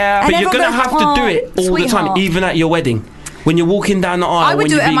 Yeah. But you're going to have to do it all the time, even at your wedding. When you're walking down the aisle, I would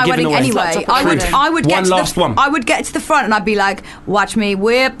do it at my wedding anyway. I would get I would get to the front and I'd be like, "Watch me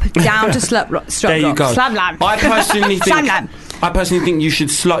whip down to slut drop." There you go. Slam lam. I personally think you should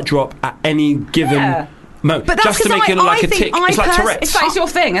slut drop at any given moment, but that's just to make it look like a tick. It's like Tourette's. It's your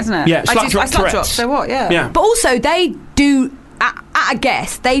thing, isn't it? Yeah, slut drop Tourette's. So what? Yeah. But also they do. At a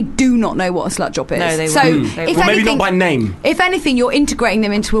guess, they do not know what a slut drop is. No, they so won't. Maybe not by name. If anything, you're integrating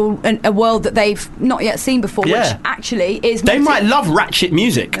them into a world that they've not yet seen before, which actually is. They might love ratchet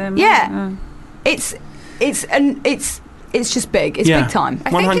music. It's just big. It's big time.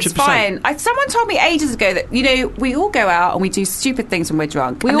 I think 100%. It's fine. Someone told me ages ago that we all go out and we do stupid things when we're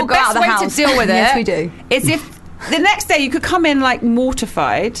drunk. We all go out of the house. The best way to deal with it, yes, we do, is if the next day you could come in like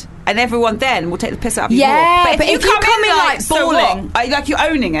mortified, and everyone then will take the piss out of you. Yeah, but if you come in like bawling, like you're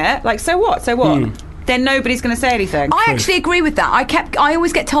owning it, like so what? Then nobody's going to say anything. I actually agree with that. I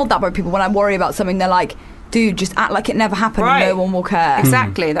always get told that by people when I worry about something. They're like, do just act like it never happened Right. and no one will care.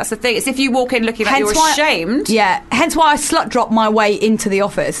 Exactly. That's the thing. It's if you walk in looking like you're ashamed. Hence why I slut drop my way into the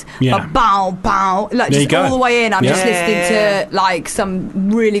office. Yeah. But bow, bow, like There you just go. all the way in. I'm Yeah. just listening to like some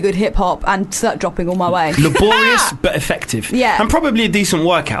really good hip hop and slut dropping all my way. Laborious but effective. Yeah. And probably a decent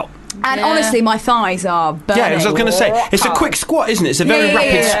workout. And honestly, my thighs are burning. Yeah, I was going to say, it's a quick squat, isn't it? It's a very Yeah,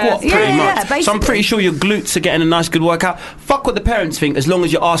 rapid yeah, squat, yeah. pretty Yeah, much. yeah, So I'm basically. pretty sure your glutes are getting a nice, good workout. Fuck what the parents think, as long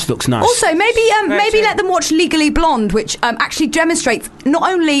as your ass looks nice. Also, maybe true. let them watch Legally Blonde, which actually demonstrates not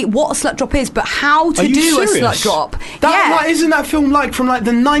only what a slut drop is, but how to Are you do serious? a slut drop. That, isn't that film from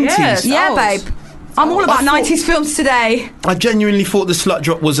the 90s? Yes. Yeah, old. babe. I'm all about I thought- 90s films today. I genuinely thought the slut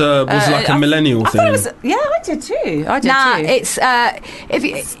drop was like a millennial I thing. thought it was. Yeah, I did too. I did Nah, too. it's if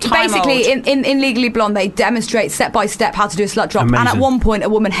you, time basically old. in Legally Blonde they demonstrate step by step how to do a slut drop, and at Amazing. one point a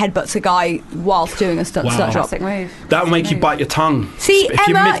woman headbutts a guy whilst doing a slut drop. Classic move. That'll make you bite your tongue. See, if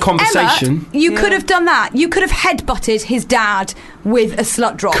you're Emma, mid-conversation. you could have done that. You could have headbutted his dad with a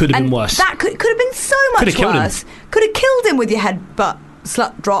slut drop. Could have been And worse. That could have been so Could much have killed him. worse. Could have killed him with your headbutt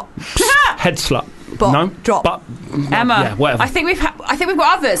slut drop. Head slut. But- no? drop. But, Emma, yeah, whatever. I think we've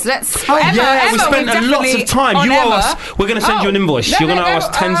got others. Let's. Oh, Emma, yeah, we Emma, spent we've lots definitely- of time. on You owe Emma. us. We're going to send you an invoice. No, You're going to no, owe us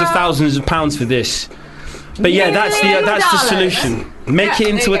tens of thousands of pounds for this. But yeah, that's the $1,000,000. solution. Make it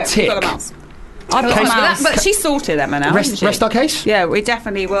into a tick. I've got But, a mouse. but she's sorted, Emma, now. Rest, isn't she? rest our case? Yeah, we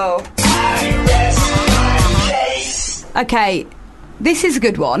definitely will. Okay, this is a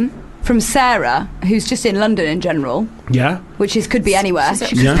good one from Sarah, who's just in London in general, Yeah. which could be anywhere.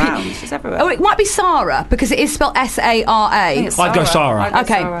 She's Yeah. around. She's everywhere. Oh, it might be Sarah because it is spelled S-A-R-A. I think it's I'd go Sarah. I'd go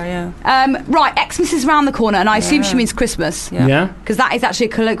Okay. Sarah, yeah. Right, Xmas is round the corner, and I assume she means Christmas. Yeah. Because that is actually a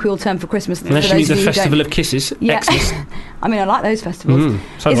colloquial term for Christmas. Unless for she those means a of you who festival don't- of kisses. Yeah. Xmas. I mean, I like those festivals.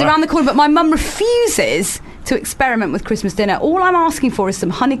 so It's do I. around the corner, but my mum refuses to experiment with Christmas dinner. All I'm asking for is some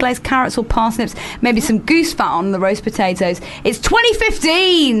honey glazed carrots or parsnips, maybe some goose fat on the roast potatoes. It's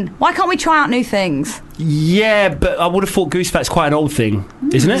 2015. Why can't we try out new things? Yeah, but I would have thought goose fat's quite an old thing,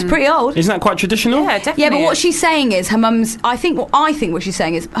 isn't it? It's pretty old. Isn't that quite traditional? Yeah, definitely. Yeah, but what is. she's saying is her mum's. I think what she's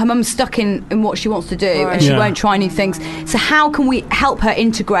saying is her mum's stuck in what she wants to do, Right. and she Yeah. won't try new things. So how can we help her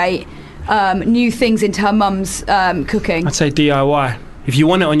integrate new things into her mum's cooking? I'd say DIY. If you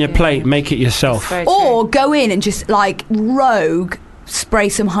want it on your plate, make it yourself. Very true. Or go in and just like rogue spray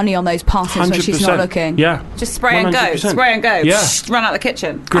some honey on those parsnips when she's not looking. Yeah. Just spray and go. 100%. Spray and go. Yeah. Psst, run out the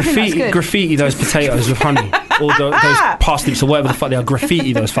kitchen. I think that's good. Graffiti those potatoes with honey. Or those parsnips or whatever the fuck they are.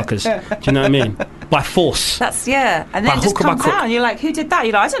 Graffiti those fuckers. Do you know what I mean? By force. That's, yeah. And then By it just hook or by comes crook. out and you're like, who did that?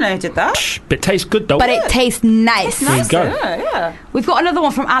 You're like, I don't know who did that. But it tastes good though. But it tastes nice. There you go. Yeah. We've got another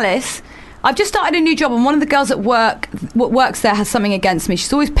one from Alice. I've just started a new job, and one of the girls at work works there has something against me.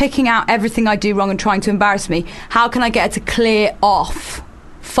 She's always picking out everything I do wrong and trying to embarrass me. How can I get her to clear off?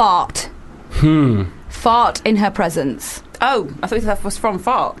 Fart. Fart in her presence. Oh, I thought that was from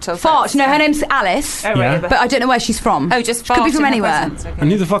Fart. Fart. No, her name's Alice. Oh, right, Yeah. But I don't know where she's from. Oh, just She could be fart from in her anywhere. presence, okay.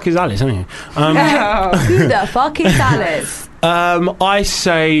 And who the fuck is Alice, anyway? Who the fuck is Alice? I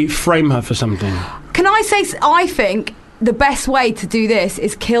say frame her for something. Can I say, I think the best way to do this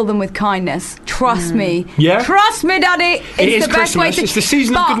is kill them with kindness. Trust me. Yeah? Trust me, Daddy. It's is the best way Christmas. to. It's the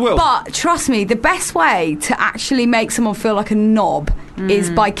season of goodwill. But trust me, the best way to actually make someone feel like a knob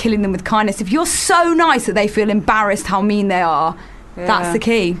is by killing them with kindness. If you're so nice that they feel embarrassed how mean they are, that's the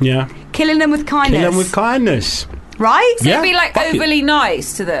key. Yeah. Killing them with kindness. Kill them with kindness. right? Yeah. Be like Fuck it. overly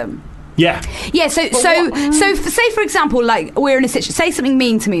nice to them. Yeah. Yeah. So say for example, like we're in a situation. Say something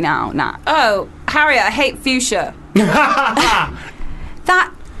mean to me now, Nat. Oh, Harriet, I hate fuchsia.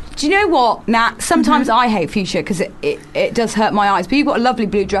 That. Do you know what, Nat? Sometimes I hate fuchsia because it does hurt my eyes. But you've got a lovely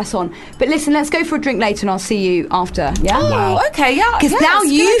blue dress on. But listen, let's go for a drink later, and I'll see you after. Yeah. Wow. Oh, okay, yeah. Because yeah, now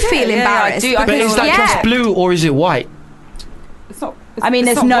that's you good, feel yeah. embarrassed. Yeah, I do. But is that Yeah. just blue or is it white? It's not. I mean,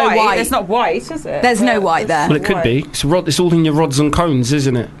 it's there's not no white. white. It's not white, is it? There's no Yeah, white it's there. Well, it could be. It's all in your rods and cones,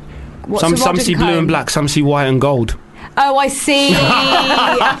 isn't it? What's Some a rod see and blue cone? and black, some see white and gold. Oh, I see. You're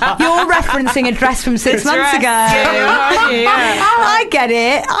referencing a dress from 6 months Dress, ago. yeah. I get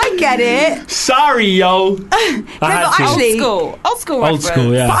it. Sorry, yo. but actually- Old school. Old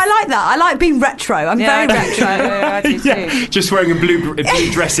school, yeah. But I like that. I like being retro. I'm very retro. I do too. Just wearing a blue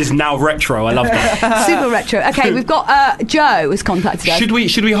dress is now retro. I love that. Super retro. Okay, we've got Joe has contacted us. Should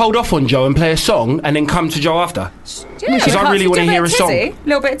we hold off on Joe and play a song and then come to Joe after? Because I really want to hear a song. A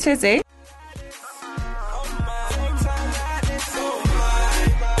little bit of tizzy.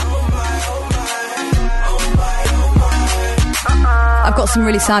 I've got some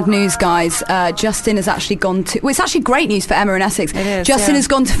really sad news, guys. Justin has actually gone to... Well, it's actually great news for Emma in Essex. It is, Justin yeah. has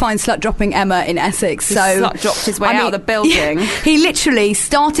gone to find slut-dropping Emma in Essex. He so slut-dropped his way out of the building. He literally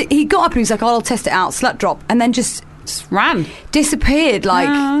started... He got up and he was like, I'll test it out, slut-drop, and then just ran. disappeared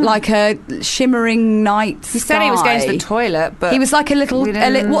like a shimmering night He said he was going to the toilet, but he was like a little... we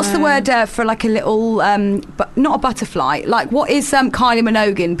didn't what's the know. word for like a little... but not a butterfly. Like, what is Kylie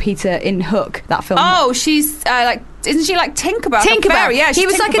Minogue, Peter in Hook, that film? Oh, she's like... Isn't she like Tinkerbell? Tinkerbell. Fairy, yeah, he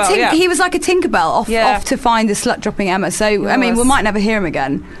was like he was like a Tinkerbell off to find the slut dropping Emma. So I mean, we might never hear him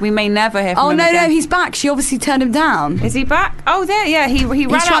again. We may never hear from him no, again. he's back. She obviously turned him down. Is he back? Oh, there, yeah. He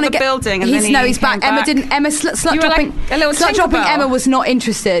ran out of the building, and then he's came back. Emma didn't. Emma slut You were dropping. like a little slut dropping Tinkerbell. Emma was not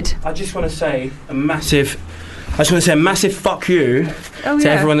interested. I just want to say a massive fuck you Oh, to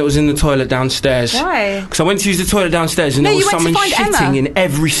yeah. everyone that was in the toilet downstairs. Why? Because I went to use the toilet downstairs and No, there was you went to someone find shitting Emma. in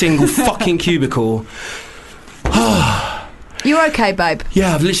every single fucking cubicle. You're okay, babe.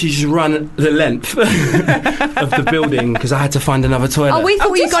 Yeah, I've literally just run the length of the building because I had to find another toilet. Oh, we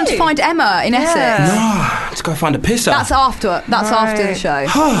thought you'd did gone to you? find Emma in Essex. Ah, let's go find a pisser. That's after the show.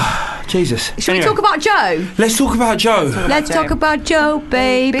 Jesus. Should Anyway, we talk about Joe? Let's talk about Joe. Let's talk about Joe,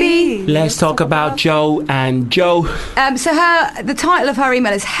 baby. Let's talk about Joe and Joe. So the title of her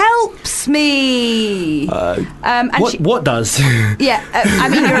email is "Helps Me." And What does? Yeah, I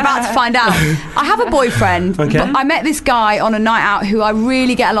mean, you're about to find out. I have a boyfriend. Okay. But I met this guy on a night out who I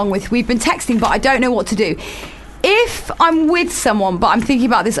really get along with. We've been texting, but I don't know what to do. If I'm with someone, but I'm thinking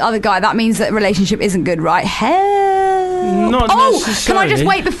about this other guy, that means that the relationship isn't good, right? Hell. Not Can I necessarily. just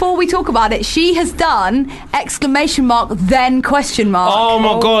wait before we talk about it? She has done ! Then ? Oh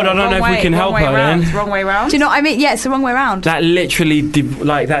my god, I don't know if we can help her then. Wrong way round. Do you know what I mean? Yeah, it's the wrong way around. That literally,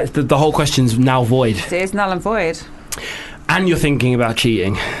 the whole question's now void. It is null and void. And you're thinking about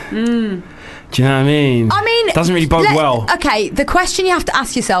cheating. Do you know what I mean? I mean, doesn't really bode well. Okay, the question you have to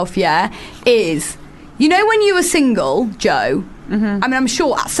ask yourself, is, you know, when you were single, Joe. I mean, I'm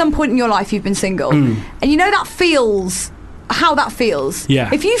sure at some point in your life you've been single, and you know how that feels. Yeah.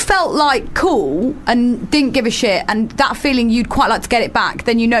 If you felt like cool and didn't give a shit, and that feeling you'd quite like to get it back,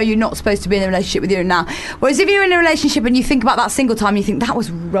 then you know you're not supposed to be in a relationship with you now. Whereas if you're in a relationship and you think about that single time, you think that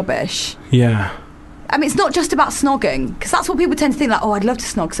was rubbish. Yeah. I mean, it's not just about snogging, because that's what people tend to think, like, oh, I'd love to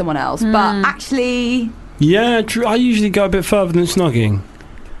snog someone else, but actually, Yeah, true. I usually go a bit further than snogging.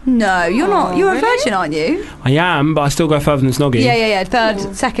 no, you're not. You're a really? virgin, aren't you? I am, but I still go further than snogging. Yeah.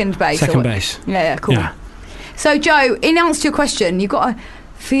 Second base. Second base. Yeah, cool. Yeah. So, Joe, in answer to your question, you've got to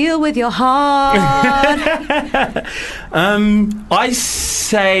feel with your heart. I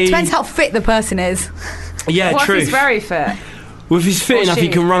say... Depends how fit the person is. Yeah, What if true. he's very fit? Well, if he's fit Or enough, she. he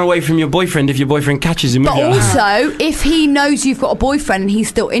can run away from your boyfriend if your boyfriend catches him with But you. also, if he knows you've got a boyfriend and he's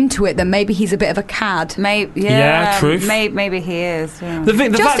still into it, then maybe he's a bit of a cad. Maybe, Yeah, truth. Maybe he is. Yeah. The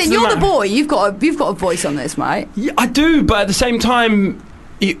fact Justin, of you're the matter- boy. You've got a voice on this, right? Yeah, I do, but at the same time,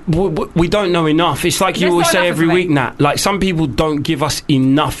 we don't know enough. It's like you There's always not say enough every of week, Nat. Like, some people don't give us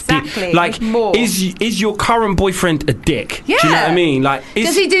enough. Exactly. Like, More. is your current boyfriend a dick? Yeah. Do you know what I mean? Like,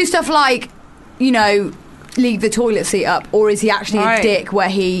 Does he do stuff like, you know, leave the toilet seat up, or is he actually Right. a dick where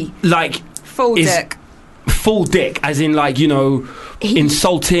he... like Full is- dick. full dick, as in, like, you know,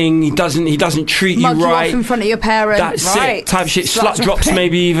 insulting? He doesn't treat you mug you off right. in front of your parents? That's Right. it. Type shit. Slut Slut drops, dropping.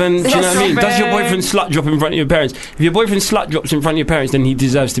 maybe even. Do you know what I mean? Slut Does your dropping. boyfriend slut drop in front of your parents? If your boyfriend slut drops in front of your parents, then he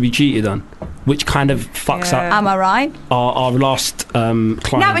deserves to be cheated on, which kind of fucks Yeah. up Am I right? our last client.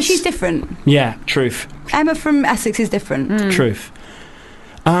 No, but she's different. Yeah, truth. Emma from Essex is different. Truth.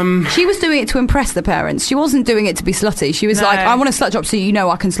 She was doing it to impress the parents. She wasn't doing it to be slutty. She was No. like, I want to slut drop so you know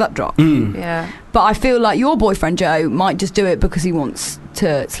I can slut drop. Yeah. But I feel like your boyfriend, Joe, might just do it because he wants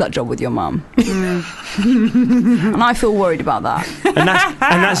to slut drop with your mum. And I feel worried about that.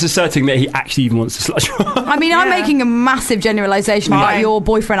 and that's asserting that he actually even wants to slut drop. I mean, I'm Yeah. making a massive generalisation about Right. your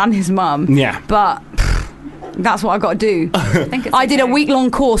boyfriend and his mum. Yeah. But that's what I got to do. I think it's I did a okay.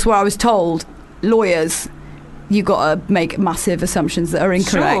 week-long course where I was told, lawyers, you got to make massive assumptions that are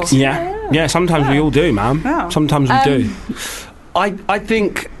incorrect. Sure. Yeah. Sometimes we all do, man. Yeah. Sometimes we do. I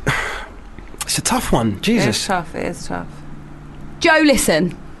think it's a tough one. It Jesus. is tough. It is tough. Joe,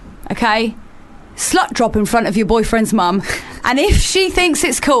 listen, okay? Slut drop in front of your boyfriend's mum, and if she thinks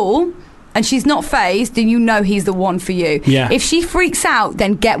it's cool and she's not phased, then you know he's the one for you. Yeah. If she freaks out,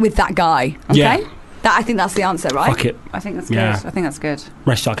 then get with that guy. Okay? Yeah. I think that's the answer, right? Fuck it. I think that's Yeah. good. I think that's good.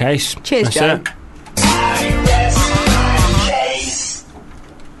 Rest our case. Cheers, That's Joe. it.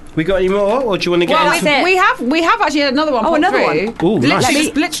 We got any more, or do you want to get Well, into? we have actually another one. Oh, popped another through. one. Ooh,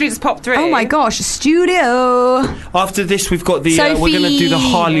 nice. Literally just popped through. Oh my gosh, studio. After this, we've got the. Sophie. We're going to do the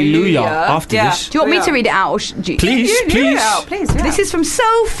Hallelujah after Yeah. this. Do you want me to read it out? Or do you? Please, Read it please. out, please. Yeah. This is from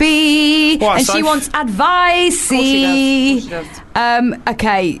Sophie, What, and she Soph? wants advice. Of course she does.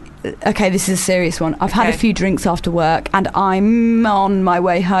 Okay, this is a serious one. I've had a Okay. few drinks after work, and I'm on my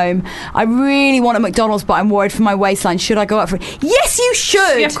way home. I really want a McDonald's, but I'm worried for my waistline. Should I go out for it? Yes, you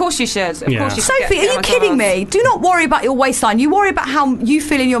should. Yeah, of course you should. Of Yeah. course you should. Sophie, are you kidding me? Do not worry about your waistline. You worry about how you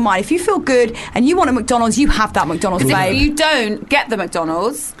feel in your mind. If you feel good and you want a McDonald's, you have that McDonald's, If babe. you don't get the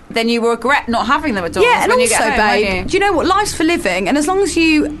McDonald's, then you will regret not having the McDonald's Yeah, and when you also, get home, babe, won't do you know what? Life's for living, and as long as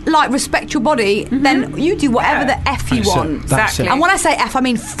you respect your body, then you do whatever the f you That's it. want. That's Exactly. it. And when I say f, I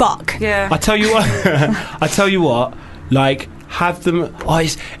mean fuck. Yeah. I tell you what. I tell you what. Like, have them. Oh,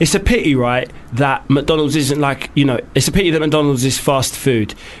 it's a pity, right? That McDonald's isn't like, it's a pity that McDonald's is fast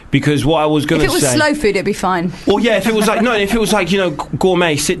food, because what I was going If to it was say. slow food, it'd be fine. Or yeah, if it was like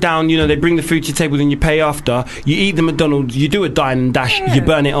gourmet, sit down, they bring the food to your table, then you pay after. You eat the McDonald's, you do a dine and dash, you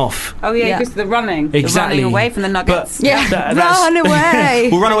burn it off. Oh yeah, Yeah. because the running. Exactly. The running away from the nuggets. But Yeah, that's- run away.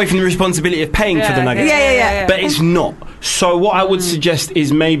 We'll run away from the responsibility of paying for the nuggets. Yeah. But it's not. So what I would suggest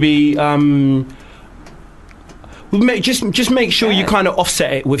is maybe just make sure you kind of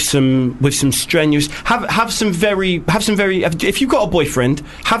offset it with some strenuous. Have some very. If you've got a boyfriend,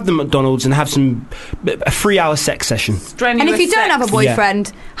 have the McDonald's and have a 3-hour sex session. And if you don't have a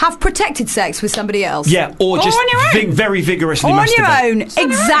boyfriend, have protected sex with somebody else. Yeah, or just on your own. very vigorously Or on masturbate. your own.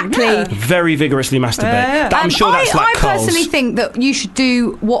 Exactly. yeah. Very vigorously masturbate. I'm sure that's like I Carl's. personally think that you should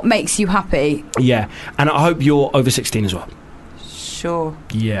do what makes you happy. Yeah, and I hope you're over 16 as well. Sure.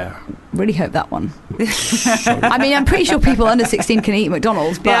 Yeah. Really hope that one. I mean, I'm pretty sure people under 16 can eat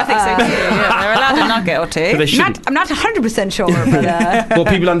McDonald's, but Yeah, I think so too. Yeah, they're allowed a nugget or But two. they shouldn't. I'm not 100% sure, but Well,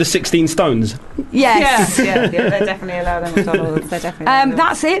 people under 16 stones. yes. Yeah, they're definitely allowed a McDonald's. They're definitely. allowed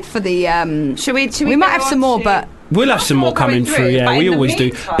That's it for the. Should we? We might go have on some more, to- but We'll have some more coming through, yeah, but we in the always do.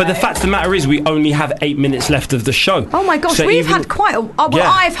 meantime- But the fact of the matter is, we only have 8 minutes left of the show. oh my gosh, So we've even- had quite a. Yeah.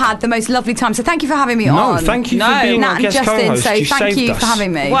 I've had the most lovely time. So thank you for having me No, on. thank you No. for being Nat our and guest Justin. co-host. So You thank saved you us. for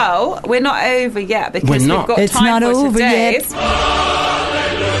having me. Well, we're not over yet because We're we've not. got It's time not for over today's.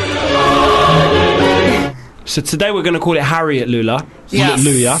 So today we're going to call it Harriet Lula, Yes.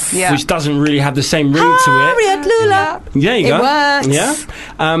 Luya, Yeah. which doesn't really have the same ring to it. Harriet Lula. There you It go. works. Yeah.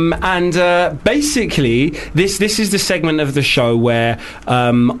 And basically, this is the segment of the show where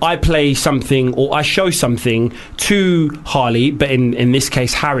I play something or I show something to Harley, but in this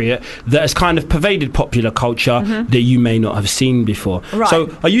case Harriet, that has kind of pervaded popular culture that you may not have seen before. Right. So,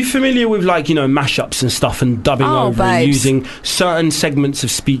 are you familiar with mashups and stuff and dubbing Oh, over and babes. using certain segments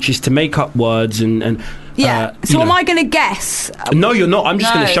of speeches to make up words and Yeah. So am I going to guess? No, you're not. I'm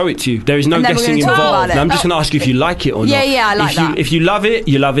just going to No. show it to you. There is no And then we're guessing gonna talk involved. about it. I'm just going to ask you if you like it or Yeah, not. yeah, I like if you, that. If you love it,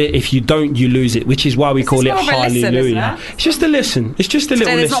 you love it. If you don't, you lose it, which is why we call it more of a listen, isn't Hallelujah. it? It's just a listen. It's just a little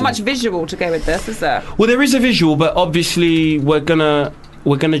There's listen. not much visual to go with this, is there? Well, there is a visual, but obviously we're gonna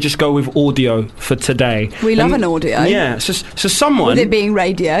just go with audio for today. We love And- an audio. Yeah. So someone. With it being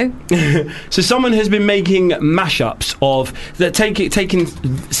radio. So someone has been making mashups of that, taking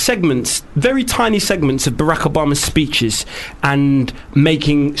segments, very tiny segments of Barack Obama's speeches, and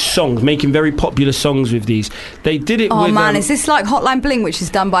making very popular songs with these. They did it Oh with. man, is this like Hotline Bling, which is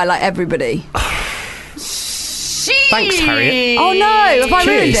done by like everybody? Thanks, Harriet. Oh no, have I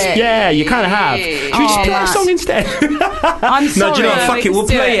ruined Cheers. it? Yeah, you kind of have. Should we just Oh, play a Matt. song instead? I'm sorry. No, do you know what? Fuck it. We'll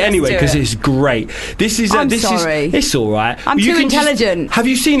Let's do play it, it anyway let's do because it. it's great. This is. I'm this sorry. Is, it's all right. I'm You too can just- intelligent. have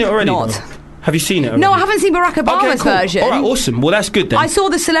you seen it already? Not. though? Have you seen it already? No, I haven't seen Barack Obama's Okay, cool. version. All right, awesome. Well, that's good then. I saw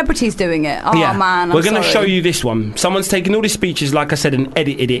the celebrities doing it. Oh yeah. man, We're going to show you this one. Someone's taken all the speeches, like I said, and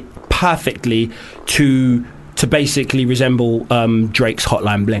edited it perfectly to basically resemble Drake's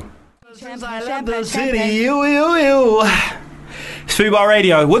Hotline Bling. It's Fubar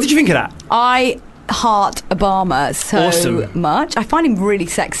Radio. What did you think of that? I heart Obama so Awesome. much. I find him really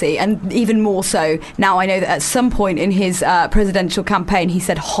sexy, and even more so now I know that at some point in his presidential campaign he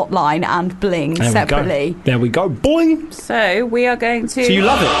said hotline and bling There separately. There we go. Boing. So we are going to. So you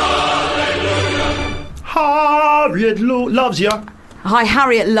love it. Harriet loves ya. Hi,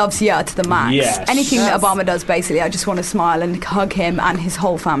 Harriet loves ya to the max. Yes. Anything that Obama does, basically, I just want to smile and hug him and his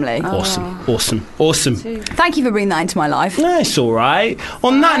whole family. Awesome. Thank you for bringing that into my life. No, it's all right.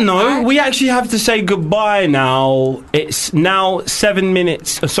 On that note, we actually have to say goodbye now. It's now 3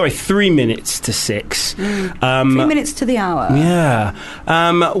 minutes to 6. 3 minutes to the hour. Yeah.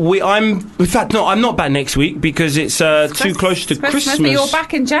 I'm not back next week because it's too close to Christmas. But you're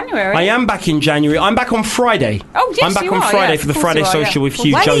back in January. I am back in January. I'm back on Friday. Oh, yes, I'm back you on are, Friday yes, for the of course Friday you are. social with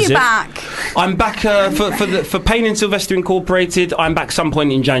Hugh When Joseph. are you back? I'm back for Payne and Sylvester Incorporated. I'm back some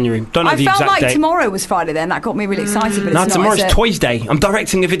point in January. Don't know I the felt exact like date. tomorrow was Friday then. That got me really excited, but No, it's not, tomorrow's is it? Toys Day. I'm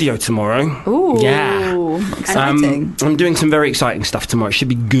directing a video tomorrow. Ooh, Yeah. exciting. I'm doing some very exciting stuff tomorrow. It should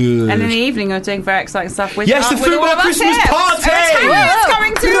be good. And in the evening, you're doing very exciting stuff with Yes, the with all Fubar of us Christmas here. party! Italians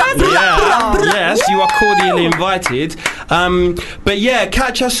coming to us. Yeah. Yes, you are cordially invited. But yeah,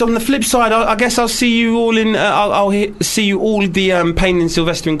 catch us on the flip side. I guess I'll see you all in. See you all the Payne and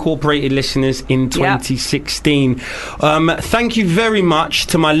Sylvester Incorporated listeners in 2016. Thank you very much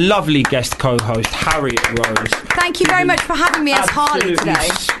to my lovely guest co-host Harriet Rose. Thank you very much for having me as Harley Absolutely today.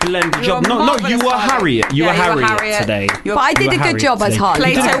 splendid You're job. No, marvellous, you were Harley. Harriet. You Yeah, were you were Harriet Harriet. today. But I did a good job as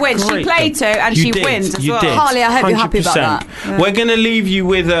Harley. Plato wins. She Great played job. to, and You she did, wins as you well. did. Harley, I hope you're happy about 100%. that. We're going to leave you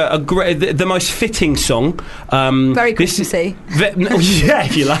with the most fitting song. Very this is- Christmassy. Yeah,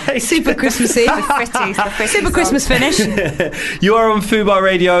 if you like. Super Christmassy. Super Christmas finish. You are on Fubar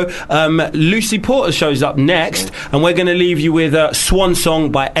Radio. Lucy Porter shows up next, and we're going to leave you with Swan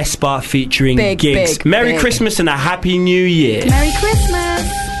Song by Espa featuring Big, Giggs. big, Merry big. Christmas and a Happy New Year. Merry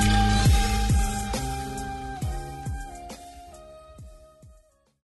Christmas.